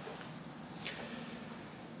after that.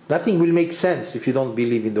 Nothing will make sense if you don't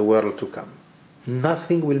believe in the world to come.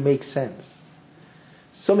 Nothing will make sense.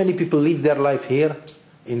 So many people live their life here,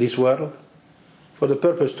 in this world, for the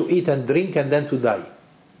purpose to eat and drink and then to die.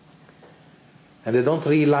 And they don't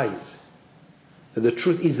realize that the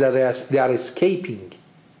truth is that they are escaping.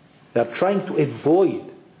 They are trying to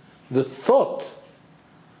avoid the thought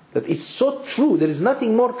that is so true. There is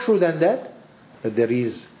nothing more true than that there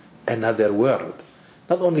is another world.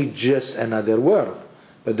 Not only just another world,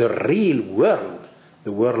 but the real world,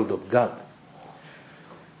 the world of God.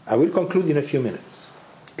 I will conclude in a few minutes.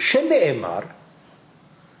 Shene'emar,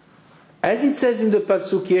 as it says in the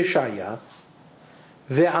Pasuk Yeshaya,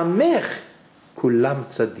 ve'amech kulam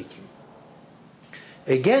tzadikim.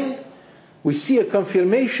 Again, we see a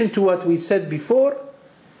confirmation to what we said before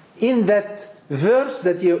in that verse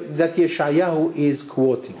that Yeshayahu is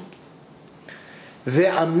quoting.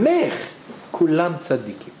 Ve'amech kulam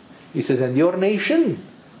tzadikim. He says, and your nation,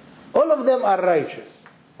 all of them are righteous.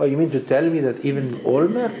 Oh, you mean to tell me that even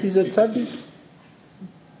Olmert is a tzaddik?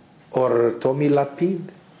 Or Tommy Lapid?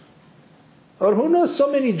 Or who knows, so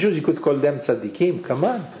many Jews, you could call them tzaddikim. Come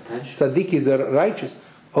on. Tzaddik is a righteous.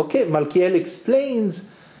 Okay, Malkiel explains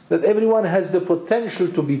that everyone has the potential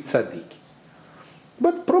to be tzaddik.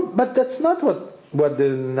 But that's not what the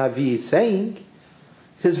Navi is saying.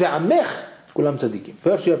 He says, ve'amech kulam tzaddikim.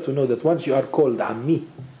 First you have to know that once you are called Ammi,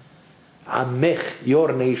 Amech,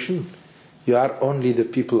 your nation, you are only the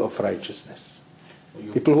people of righteousness.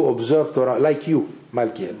 People who observe Torah, like you,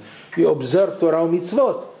 Malkiel. You observe Torah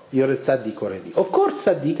mitzvot, you're a tzaddik already. Of course,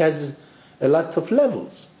 tzaddik has a lot of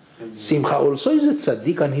levels. Simcha also is a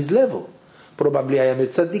tzaddik on his level. Probably I am a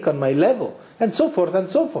tzaddik on my level, and so forth and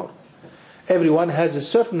so forth. Everyone has a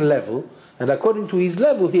certain level, and according to his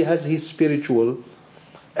level, he has his spiritual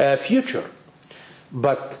future.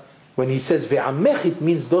 But when he says ve'amech, it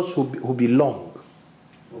means those who belong.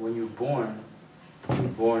 Well, when you're born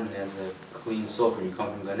as a clean soul, when you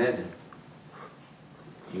come from Gan Eden.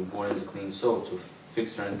 You're born as a clean soul to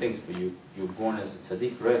fix certain things, but you're born as a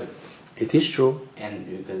tzaddik already. It is true.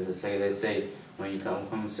 And because they say when you come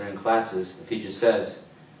to certain classes, the teacher says,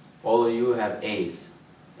 all of you have A's.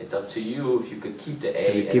 It's up to you if you could keep the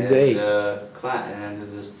A at the class and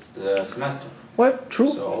then the semester. Well,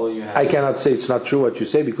 true. So all you have I cannot say it's not true what you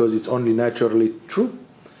say because it's only naturally true.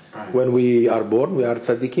 Right. When we are born, we are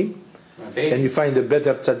tzaddikim. Can you find a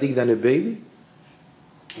better tzaddik than a baby?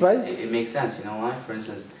 Right? It makes sense. You know why? For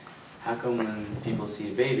instance, how come when people see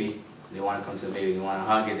a baby, they want to come to the baby, they want to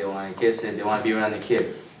hug it, they want to kiss it, they want to be around the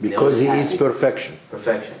kids? Because he is perfection.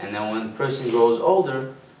 Perfection. And then when a person grows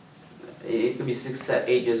older, it could be 6,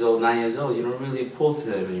 8 years old, 9 years old, you don't really pull to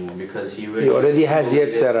that anymore because he already has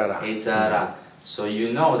Yetzirah. Yetzirah. So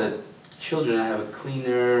you know that children have a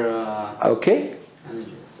cleaner okay.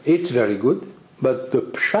 energy. It's very good. But the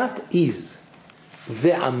pshat is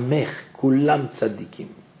ve'amech kulam tzaddikim.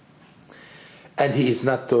 And he is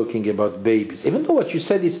not talking about babies. Even though what you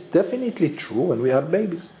said is definitely true when we are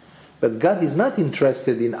babies. But God is not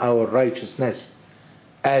interested in our righteousness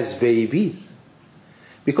as babies.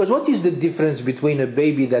 Because what is the difference between a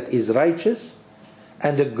baby that is righteous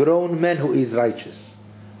and a grown man who is righteous?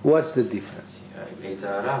 What's the difference?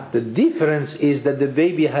 The difference is that the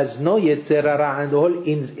baby has no Yetzirah and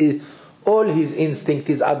all his instinct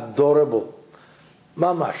is adorable.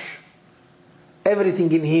 Mamash.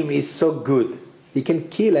 Everything in him is so good. He can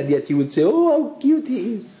kill and yet you would say, oh, how cute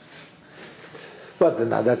he is. But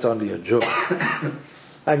no, that's only a joke.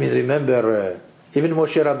 I mean, remember, even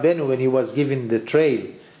Moshe Rabbeinu, when he was given the trail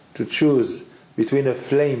to choose between a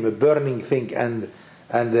flame, a burning thing, and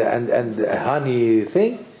a honey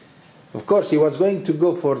thing, of course he was going to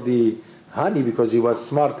go for the honey because he was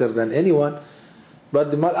smarter than anyone,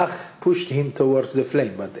 but the Malach pushed him towards the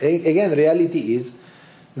flame. But again, reality is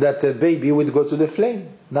that the baby would go to the flame,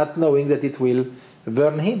 not knowing that it will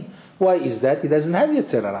burn him. Why is that? He doesn't have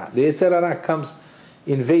Yetzirah. The Yetzirah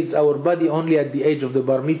invades our body only at the age of the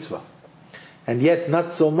bar mitzvah, and yet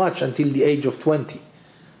not so much until the age of 20.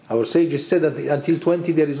 Our sages said that until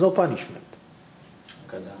 20 there is no punishment.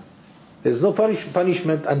 There is no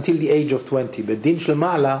punishment until the age of 20. But Din Shel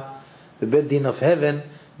Ma'ala, the Bed Din of heaven,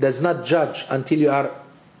 does not judge until you are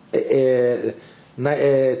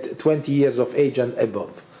 20 years of age and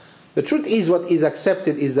above. The truth is, what is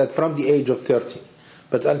accepted is that from the age of 13.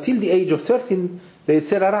 But until the age of 13, the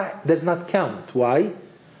Yetzer Hara does not count. Why?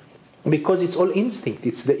 Because it's all instinct.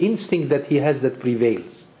 It's the instinct that he has that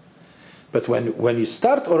prevails. But when you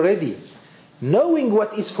start already knowing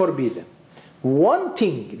what is forbidden,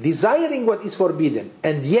 wanting, desiring what is forbidden,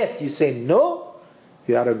 and yet you say no,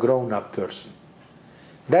 you are a grown-up person.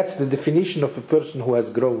 That's the definition of a person who has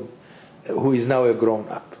grown, who is now a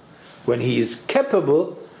grown-up. When he is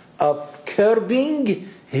capable of curbing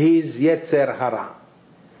his Yetzer Hara.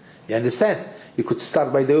 You understand? You could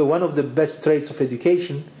start, by the way, one of the best traits of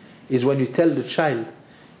education is when you tell the child,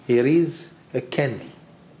 here is a candy.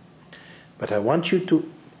 But I want you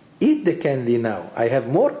to eat the candy now. I have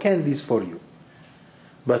more candies for you.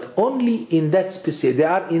 But only in that specific, they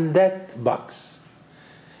are in that box.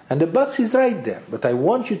 And the box is right there. But I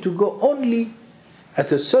want you to go only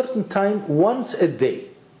at a certain time once a day.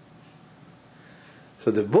 So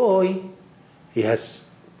the boy,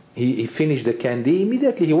 he finished the candy,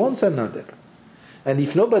 immediately he wants another. And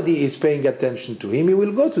if nobody is paying attention to him, he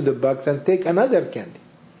will go to the box and take another candy.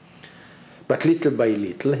 But little by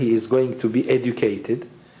little, he is going to be educated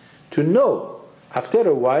to know. After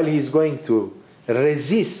a while, he is going to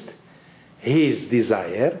resist his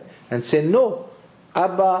desire and say, no,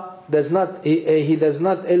 Abba does not, he does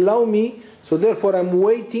not allow me, so therefore I'm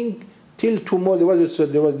waiting till tomorrow.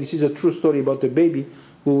 This is a true story about a baby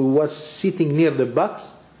who was sitting near the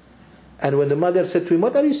box, and when the mother said to him,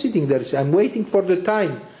 what are you sitting there? He said, I'm waiting for the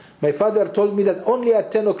time. My father told me that only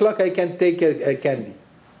at 10 o'clock I can take a candy.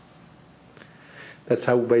 That's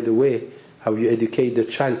how, by the way, how you educate the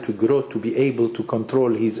child to grow, to be able to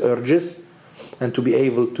control his urges, and to be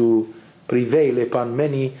able to prevail upon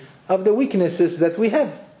many of the weaknesses that we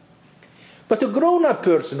have. But a grown-up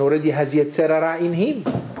person already has Yetzer Hara in him.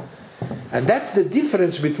 And that's the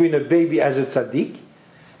difference between a baby as a tzaddik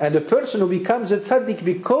and a person who becomes a tzaddik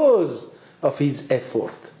because of his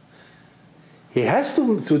effort. He has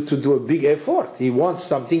to do a big effort. He wants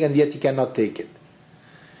something and yet he cannot take it.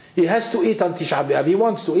 He has to eat on Tisha B'Av. He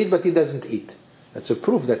wants to eat but he doesn't eat. That's a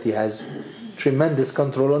proof that he has tremendous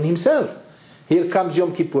control on himself. Here comes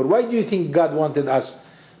Yom Kippur. Why do you think God wanted us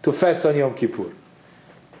to fast on Yom Kippur?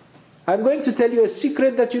 I'm going to tell you a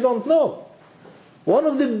secret that you don't know. One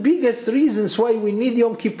of the biggest reasons why we need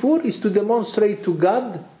Yom Kippur is to demonstrate to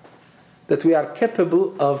God that we are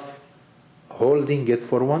capable of holding it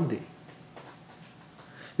for one day.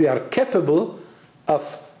 We are capable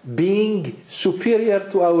of being superior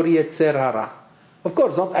to our Yetzer Hara. Of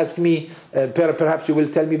course, don't ask me, perhaps you will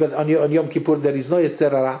tell me, but on Yom Kippur there is no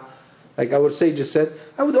Yetzer Hara. Like our sages said,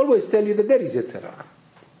 I would always tell you that there is Yetzer Hara.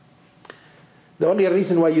 The only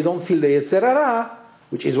reason why you don't feel the Yetzer Hara,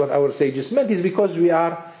 which is what our sages meant, is because we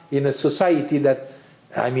are in a society that,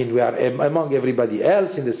 we are among everybody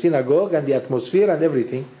else in the synagogue and the atmosphere and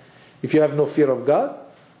everything. If you have no fear of God,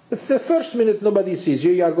 the first minute nobody sees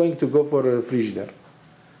you, you are going to go for a frigidaire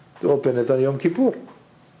to open it on Yom Kippur.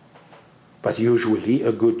 But usually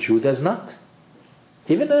a good Jew does not.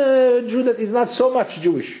 Even a Jew that is not so much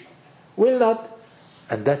Jewish will not.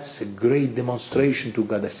 And that's a great demonstration to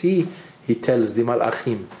God. See, he tells the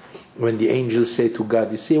Malachim, when the angels say to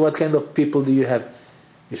God, you see, what kind of people do you have?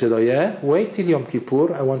 He said, oh yeah, wait till Yom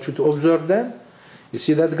Kippur, I want you to observe them. You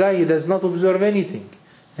see that guy, he does not observe anything.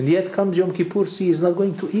 And yet comes Yom Kippur, see, he's not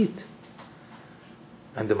going to eat.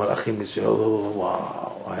 And the Malachim will say, oh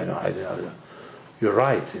wow, I know. You're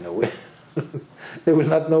right, in a way. They will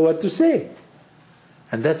not know what to say.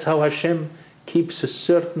 And that's how Hashem keeps a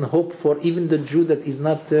certain hope for even the Jew that is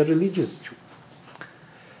not a religious Jew.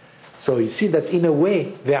 So you see that in a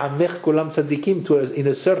way, ve'amech kulam tzadikim, in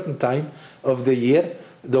a certain time of the year,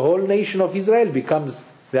 the whole nation of Israel becomes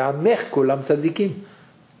ve'amech kulam tzadikim.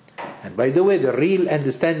 And by the way, the real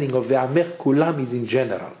understanding of ve'amech kulam is in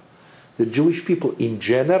general. The Jewish people in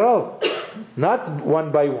general, not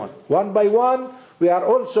one by one. One by one, we are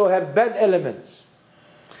also have bad elements.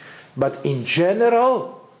 But in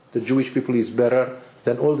general, the Jewish people is better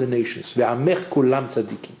than all the nations. Ve'amech kulam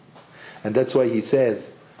tzadikim. And that's why he says,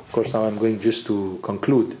 of course now I'm going just to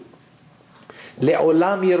conclude,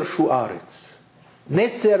 Le'olam yershu aretz.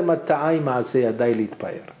 Netzer mata'ai ma'aseh yadai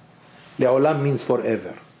litpaer. Le'olam means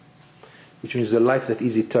forever. Which means the life that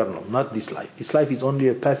is eternal, not this life. This life is only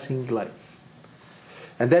a passing life.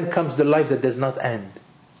 And then comes the life that does not end.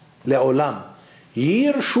 Le'olam.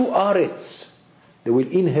 Yershu aretz. They will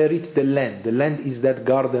inherit the land. The land is that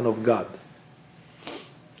garden of God.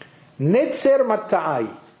 Netzer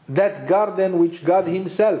mata'ai. That garden which God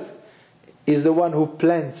himself is the one who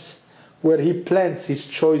plants, where he plants his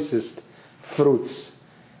choicest fruits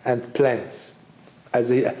and plants. as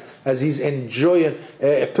his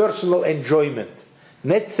personal enjoyment.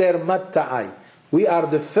 Netzer matta'ai. We are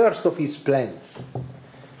the first of his plans.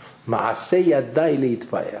 Ma'asei yadai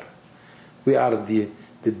leitpaer. We are the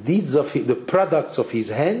deeds of the products of his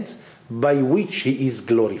hands by which he is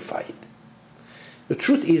glorified. The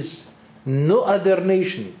truth is, no other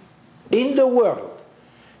nation in the world,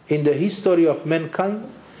 in the history of mankind,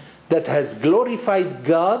 that has glorified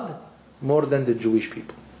God more than the Jewish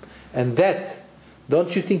people. And that,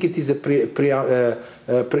 don't you think it is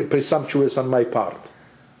presumptuous on my part?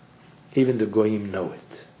 Even the Goyim know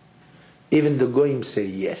it. Even the Goyim say,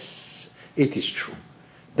 yes, it is true.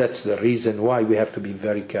 That's the reason why we have to be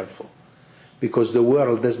very careful. Because the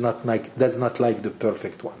world does not like the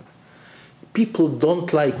perfect one. People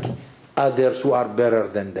don't like others who are better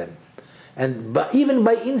than them. And even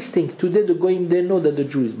by instinct, today the Goyim, they know that the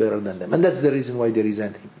Jew is better than them. And that's the reason why they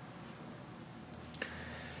resent him.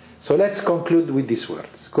 So let's conclude with these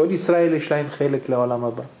words. Kol Yisrael yesh lahem chelek le'olam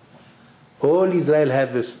haba. All Israel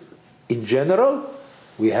have, in general,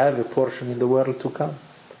 we have a portion in the world to come.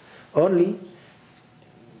 Only,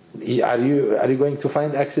 are you going to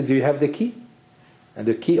find access? Do you have the key? And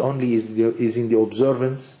the key only is in the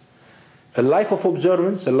observance. A life of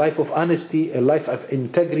observance, a life of honesty, a life of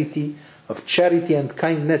integrity, of charity and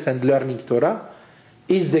kindness and learning Torah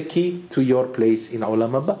is the key to your place in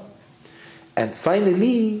Olam Haba. And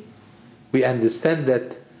finally, we understand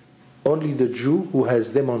that only the Jew who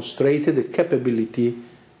has demonstrated the capability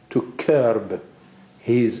to curb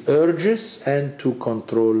his urges and to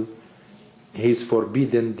control his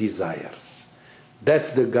forbidden desires.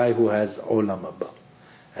 That's the guy who has Olam Haba.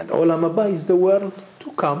 And Olam Haba is the world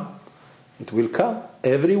to come. It will come.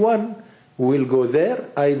 Everyone will go there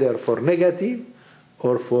either for negative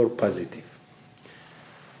or for positive.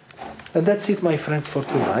 And that's it, my friends, for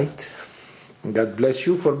tonight. God bless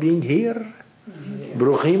you for being here.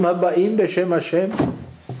 Bruchim habaim b'shem Hashem.